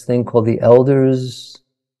together this thing called the Elders,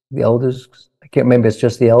 I can't remember, it's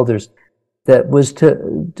just the Elders, that was to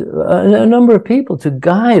a number of people to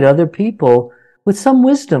guide other people with some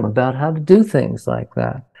wisdom about how to do things like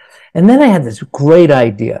that. And then I had this great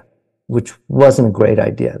idea, which wasn't a great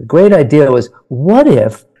idea. The great idea was, what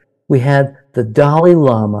if we had the Dalai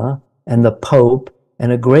Lama and the Pope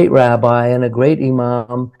and a great rabbi and a great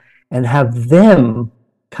imam, and have them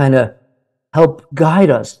kind of help guide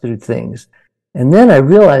us through things? And then I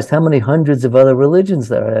realized how many hundreds of other religions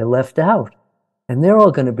there I left out. And they're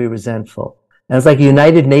all going to be resentful. And it's like a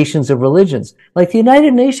United Nations of religions. Like the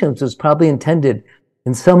United Nations was probably intended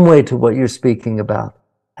in some way to what you're speaking about.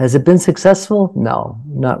 Has it been successful? No,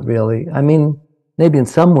 not really. I mean, maybe in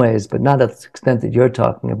some ways, but not at the extent that you're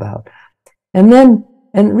talking about. And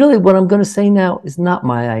really what I'm going to say now is not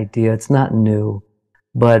my idea. It's not new,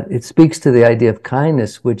 but it speaks to the idea of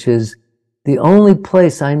kindness, which is the only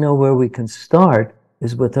place I know where we can start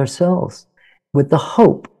is with ourselves, with the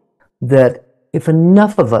hope that if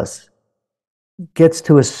enough of us gets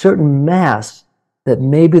to a certain mass, that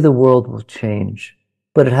maybe the world will change.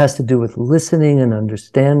 But it has to do with listening and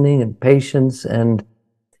understanding and patience and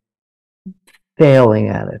failing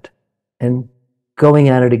at it and going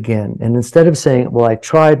at it again. And instead of saying, well, I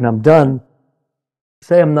tried and I'm done,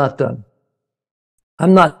 say I'm not done.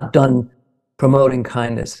 I'm not done promoting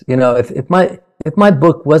kindness. You know, if my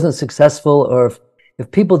book wasn't successful, or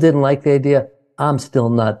if people didn't like the idea, I'm still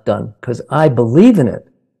not done, because I believe in it,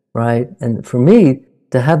 right? And for me,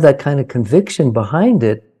 to have that kind of conviction behind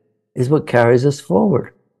it is what carries us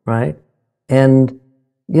forward, right? And,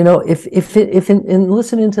 you know, if in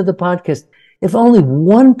listening to the podcast, if only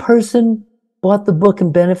one person bought the book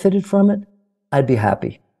and benefited from it, I'd be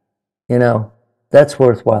happy. You know, that's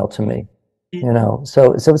worthwhile to me. You know,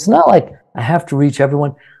 so it's not like I have to reach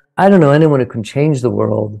everyone. I don't know anyone who can change the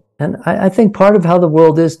world. And I think part of how the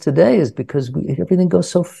world is today is because everything goes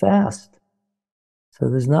so fast. So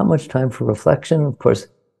there's not much time for reflection. Of course,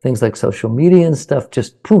 things like social media and stuff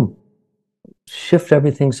just, boom, shift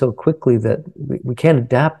everything so quickly that we can't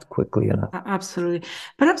adapt quickly enough. Absolutely.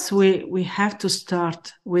 Perhaps we have to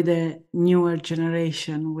start with a newer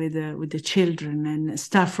generation, with the children, and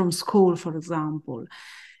start from school, for example,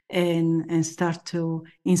 and start to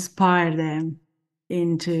inspire them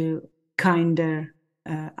into kinder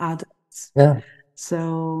adults. Yeah.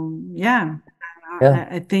 So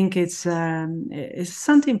I think it's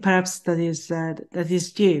something perhaps that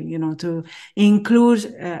is due, you know, to include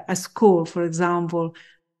a school, for example,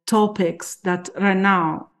 topics that right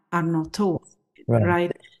now are not taught,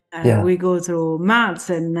 right? Yeah. We go through maths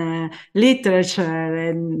and literature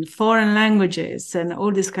and foreign languages and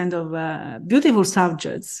all these kind of beautiful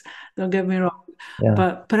subjects. Don't get me wrong. Yeah.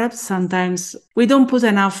 But perhaps sometimes we don't put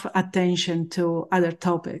enough attention to other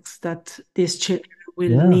topics that these children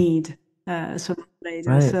will need sooner or later.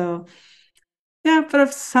 Right. So, yeah,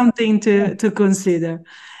 perhaps something to consider.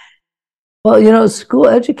 Well, you know, school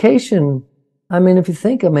education, I mean, if you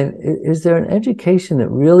think, I mean, is there an education that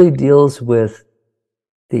really deals with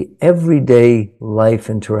the everyday life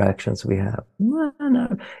interactions we have? No,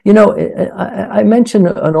 no. You know, I mentioned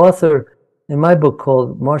an author in my book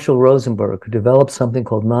called Marshall Rosenberg, who developed something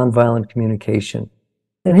called nonviolent communication.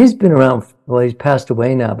 And he's been around, well, he's passed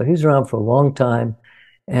away now, but he's around for a long time.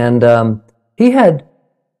 And he had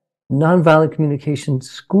nonviolent communication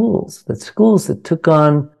schools that took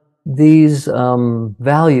on these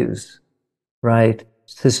values, right,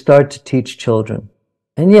 to start to teach children.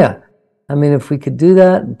 And yeah, I mean, if we could do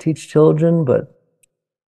that and teach children, but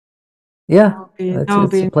yeah, it's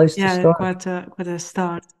a place to start. Quite a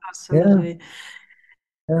start, absolutely.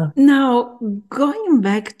 Yeah. Now, going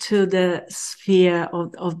back to the sphere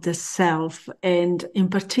of the self, and in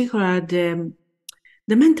particular the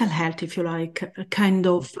mental health, if you like, kind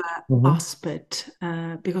of aspect,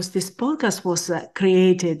 because this podcast was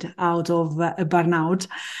created out of a burnout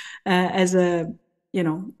as a, you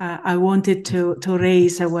know, I wanted to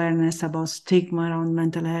raise awareness about stigma around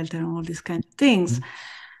mental health and all these kind of things.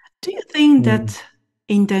 Do you think that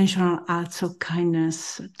intentional acts of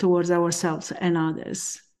kindness towards ourselves and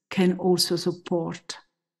others can also support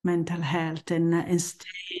mental health and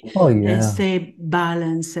stay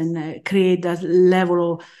balanced and create that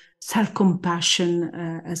level of self-compassion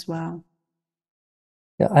as well?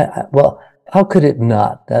 Yeah, well, how could it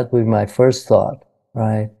not? That would be my first thought,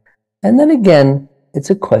 right? And then again,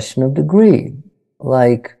 it's a question of degree.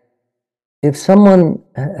 Like, if someone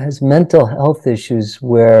has mental health issues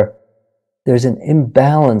where there's an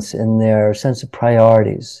imbalance in their sense of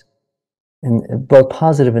priorities, in both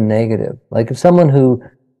positive and negative, like if someone who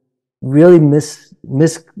really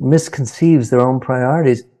misconceives their own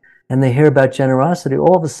priorities and they hear about generosity,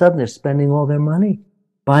 all of a sudden they're spending all their money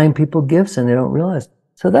buying people gifts and they don't realize.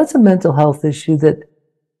 So that's a mental health issue that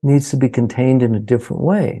needs to be contained in a different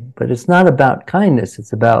way. But it's not about kindness.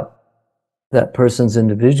 It's about that person's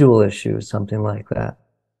individual issue, something like that.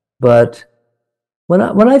 But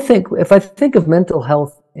if I think of mental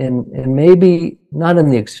health in maybe not in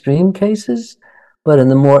the extreme cases, but in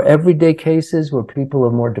the more everyday cases where people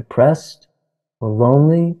are more depressed or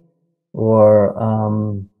lonely or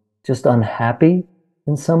just unhappy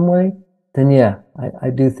in some way, then yeah, I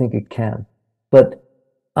do think it can. But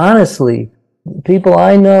honestly, people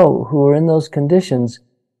I know who are in those conditions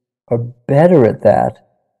are better at that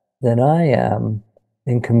than I am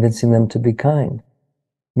in convincing them to be kind,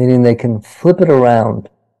 meaning they can flip it around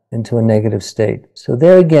into a negative state. So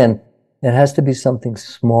there again, it has to be something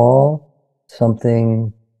small,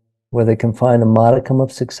 something where they can find a modicum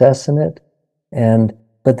of success in it.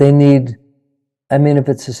 But they need, I mean, if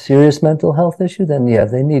it's a serious mental health issue, then yeah,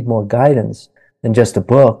 they need more guidance than just a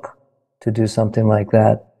book to do something like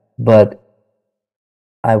that. But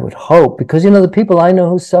I would hope, because the people I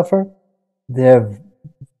know who suffer,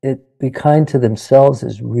 be kind to themselves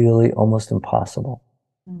is really almost impossible.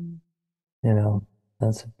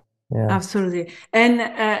 That's absolutely.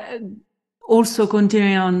 And also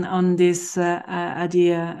continuing on this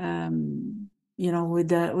idea, with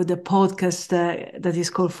the podcast that is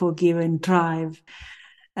called Forgive and Thrive.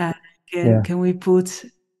 Can we put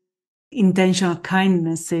intentional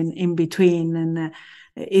kindness in between? And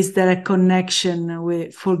is there a connection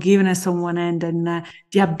with forgiveness on one end and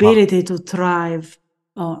the ability to thrive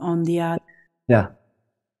on the other? Yeah.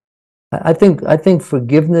 I think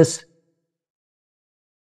forgiveness,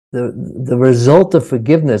 the result of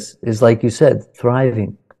forgiveness is, like you said,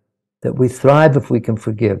 thriving. That we thrive if we can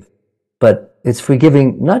forgive. But it's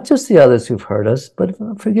forgiving not just the others who've hurt us, but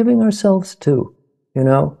forgiving ourselves too.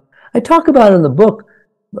 I talk about in the book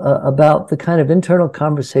about the kind of internal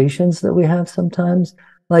conversations that we have sometimes.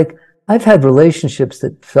 Like, I've had relationships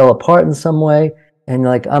that fell apart in some way, and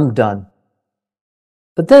like, I'm done.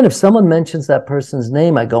 But then if someone mentions that person's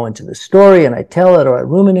name, I go into the story and I tell it, or I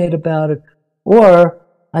ruminate about it, or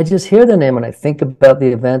I just hear the name and I think about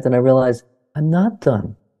the event and I realize I'm not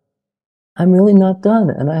done. I'm really not done.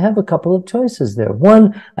 And I have a couple of choices there.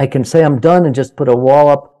 One, I can say I'm done and just put a wall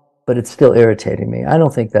up, but it's still irritating me. I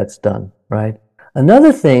don't think that's done, right?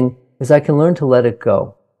 Another thing is I can learn to let it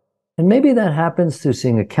go. And maybe that happens through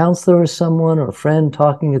seeing a counselor or someone or a friend,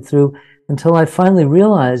 talking it through, until I finally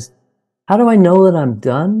realize, how do I know that I'm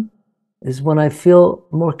done? is when I feel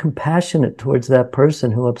more compassionate towards that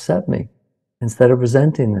person who upset me instead of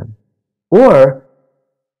resenting them. Or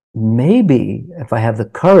maybe if I have the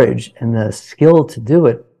courage and the skill to do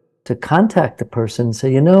it, to contact the person and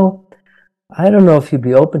say, I don't know if you'd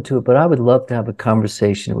be open to it, but I would love to have a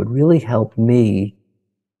conversation. It would really help me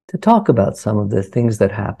to talk about some of the things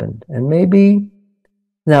that happened. And maybe,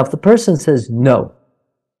 now if the person says no,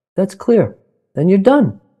 that's clear. Then you're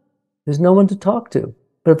done. There's no one to talk to.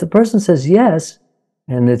 But if the person says yes,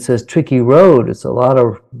 and it's a tricky road, it's a lot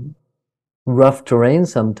of rough terrain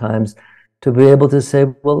sometimes, to be able to say,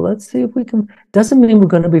 well, let's see if we can, doesn't mean we're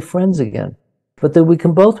going to be friends again, but that we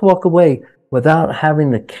can both walk away without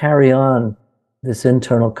having to carry on this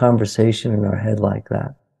internal conversation in our head like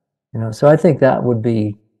that. So I think that would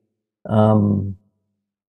be another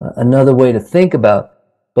way to think about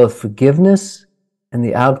both forgiveness and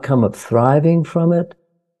the outcome of thriving from it,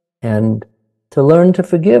 and to learn to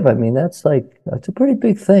forgive. I mean, that's a pretty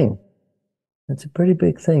big thing. It's a pretty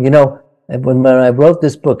big thing. When I wrote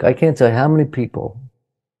this book, I can't tell you how many people,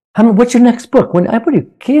 what's your next book? Are you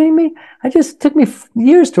kidding me? It took me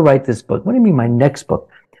years to write this book. What do you mean my next book?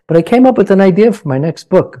 But I came up with an idea for my next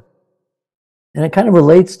book. And it kind of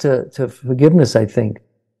relates to forgiveness, I think.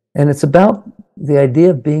 And it's about the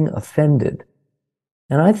idea of being offended.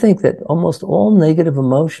 And I think that almost all negative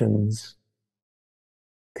emotions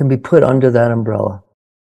can be put under that umbrella,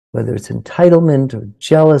 whether it's entitlement or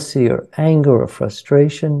jealousy or anger or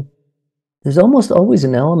frustration. There's almost always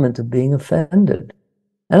an element of being offended.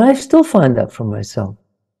 And I still find that for myself,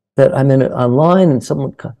 that I'm online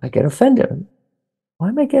and I get offended. Why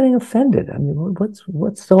am I getting offended? I mean,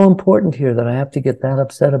 what's so important here that I have to get that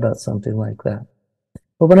upset about something like that?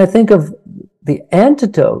 But when I think of the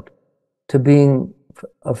antidote to being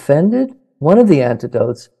offended, one of the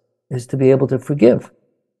antidotes is to be able to forgive.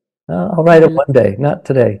 I'll write it one day, not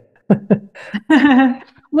today.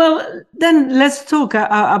 Well, then let's talk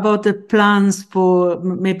about the plans for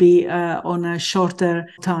maybe on a shorter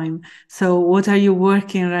time. So what are you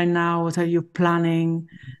working right now? What are you planning?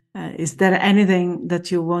 Is there anything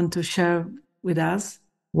that you want to share with us?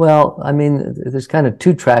 Well, I mean, there's kind of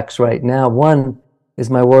two tracks right now. One is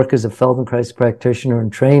my work as a Feldenkrais practitioner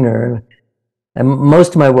and trainer. And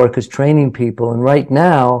most of my work is training people. And right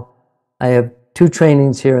now, I have 2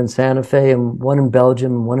 trainings here in Santa Fe, and one in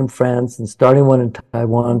Belgium, and one in France, and starting one in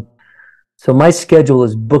Taiwan. So my schedule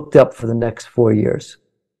is booked up for the next 4 years.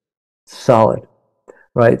 Solid,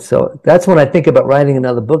 right? So that's when I think about writing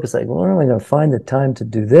another book. It's like, well, where am I going to find the time to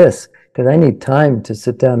do this? Because I need time to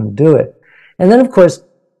sit down and do it. And then, of course,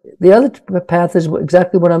 the other path is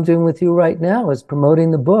exactly what I'm doing with you right now, is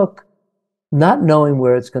promoting the book, not knowing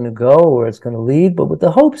where it's going to go or where it's going to lead, but with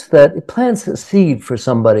the hopes that it plants a seed for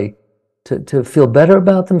somebody to feel better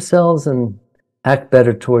about themselves and act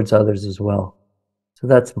better towards others as well. So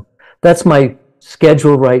that's my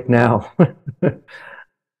schedule right now.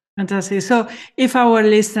 Fantastic. So if our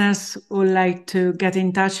listeners would like to get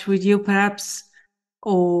in touch with you, perhaps,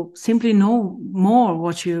 or simply know more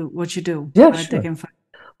what you do, Yeah, right? sure. They can find.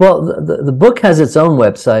 Well, the book has its own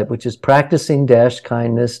website, which is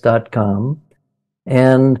practicing-kindness.com.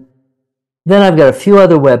 And then I've got a few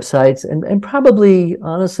other websites, and probably,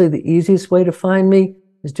 honestly, the easiest way to find me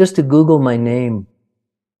is just to Google my name.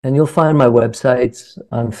 And you'll find my websites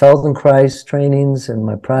on Feldenkrais trainings and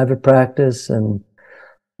my private practice and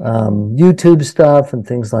YouTube stuff and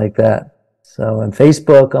things like that. So, on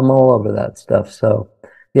Facebook, I'm all over that stuff. So,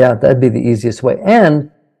 yeah, that'd be the easiest way. And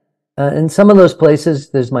in some of those places,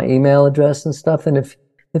 there's my email address and stuff. And if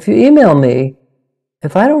you email me,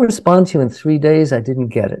 if I don't respond to you in 3 days, I didn't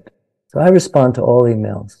get it. So I respond to all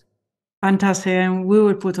emails. Fantastic. And we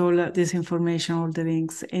will put all this information, all the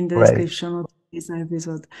links in the description of this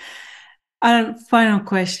episode. And final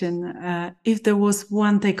question. If there was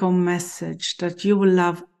one take-home message that you would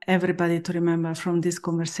love everybody to remember from this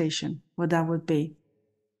conversation, what that would be?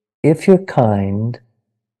 If you're kind,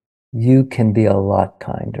 you can be a lot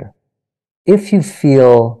kinder. If you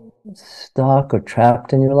feel stuck or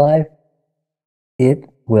trapped in your life, it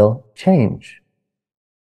will change.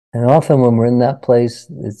 And often when we're in that place,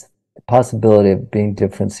 the possibility of being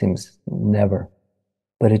different seems never,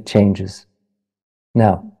 but it changes.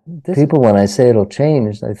 Now, people, when I say it'll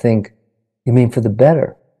change, I think, you mean for the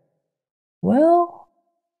better? Well,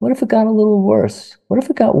 what if it got a little worse? What if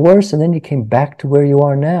it got worse and then you came back to where you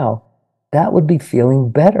are now? That would be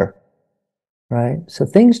feeling better, right? So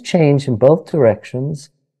things change in both directions,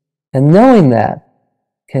 and knowing that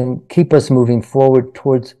can keep us moving forward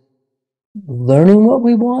towards learning what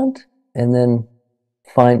we want and then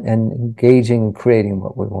engaging and creating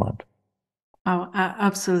what we want. Oh, I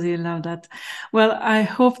absolutely love that. Well, I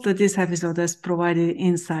hope that this episode has provided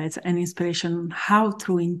insights and inspiration on how,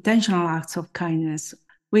 through intentional acts of kindness,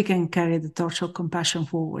 we can carry the torch of compassion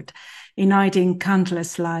forward, uniting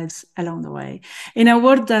countless lives along the way. In a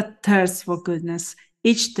world that thirsts for goodness,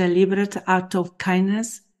 each deliberate act of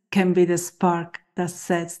kindness can be the spark that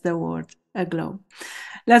sets the world aglow.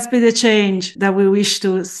 Let's be the change that we wish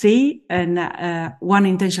to see, and one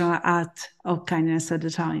intentional act of kindness at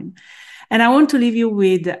a time. And I want to leave you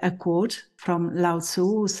with a quote from Lao Tzu,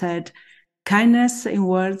 who said, "Kindness in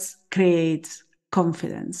words creates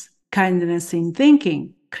confidence. Kindness in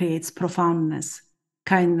thinking creates profoundness.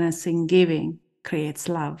 Kindness in giving creates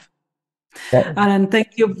love." That, Alan,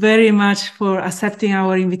 thank you very much for accepting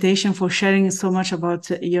our invitation, for sharing so much about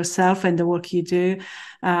yourself and the work you do.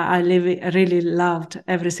 I really loved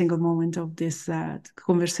every single moment of this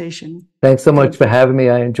conversation. thanks so much Thank for you. having me.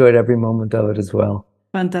 I enjoyed every moment of it as well.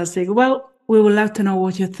 Fantastic. Well, we would love to know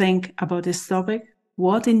what you think about this topic.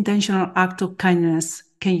 What intentional act of kindness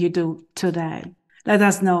can you do today? Let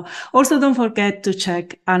us know. Also, don't forget to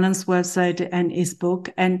check Alan's website and his book,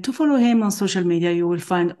 and to follow him on social media. You will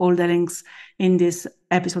find all the links in this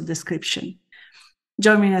episode description.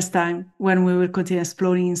 Join me next time when we will continue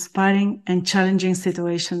exploring inspiring and challenging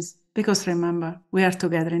situations, because remember, we are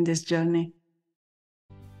together in this journey.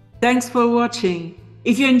 Thanks for watching.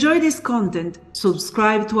 If you enjoyed this content,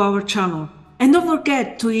 subscribe to our channel and don't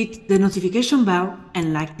forget to hit the notification bell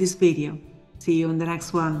and like this video. See you in the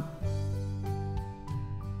next one.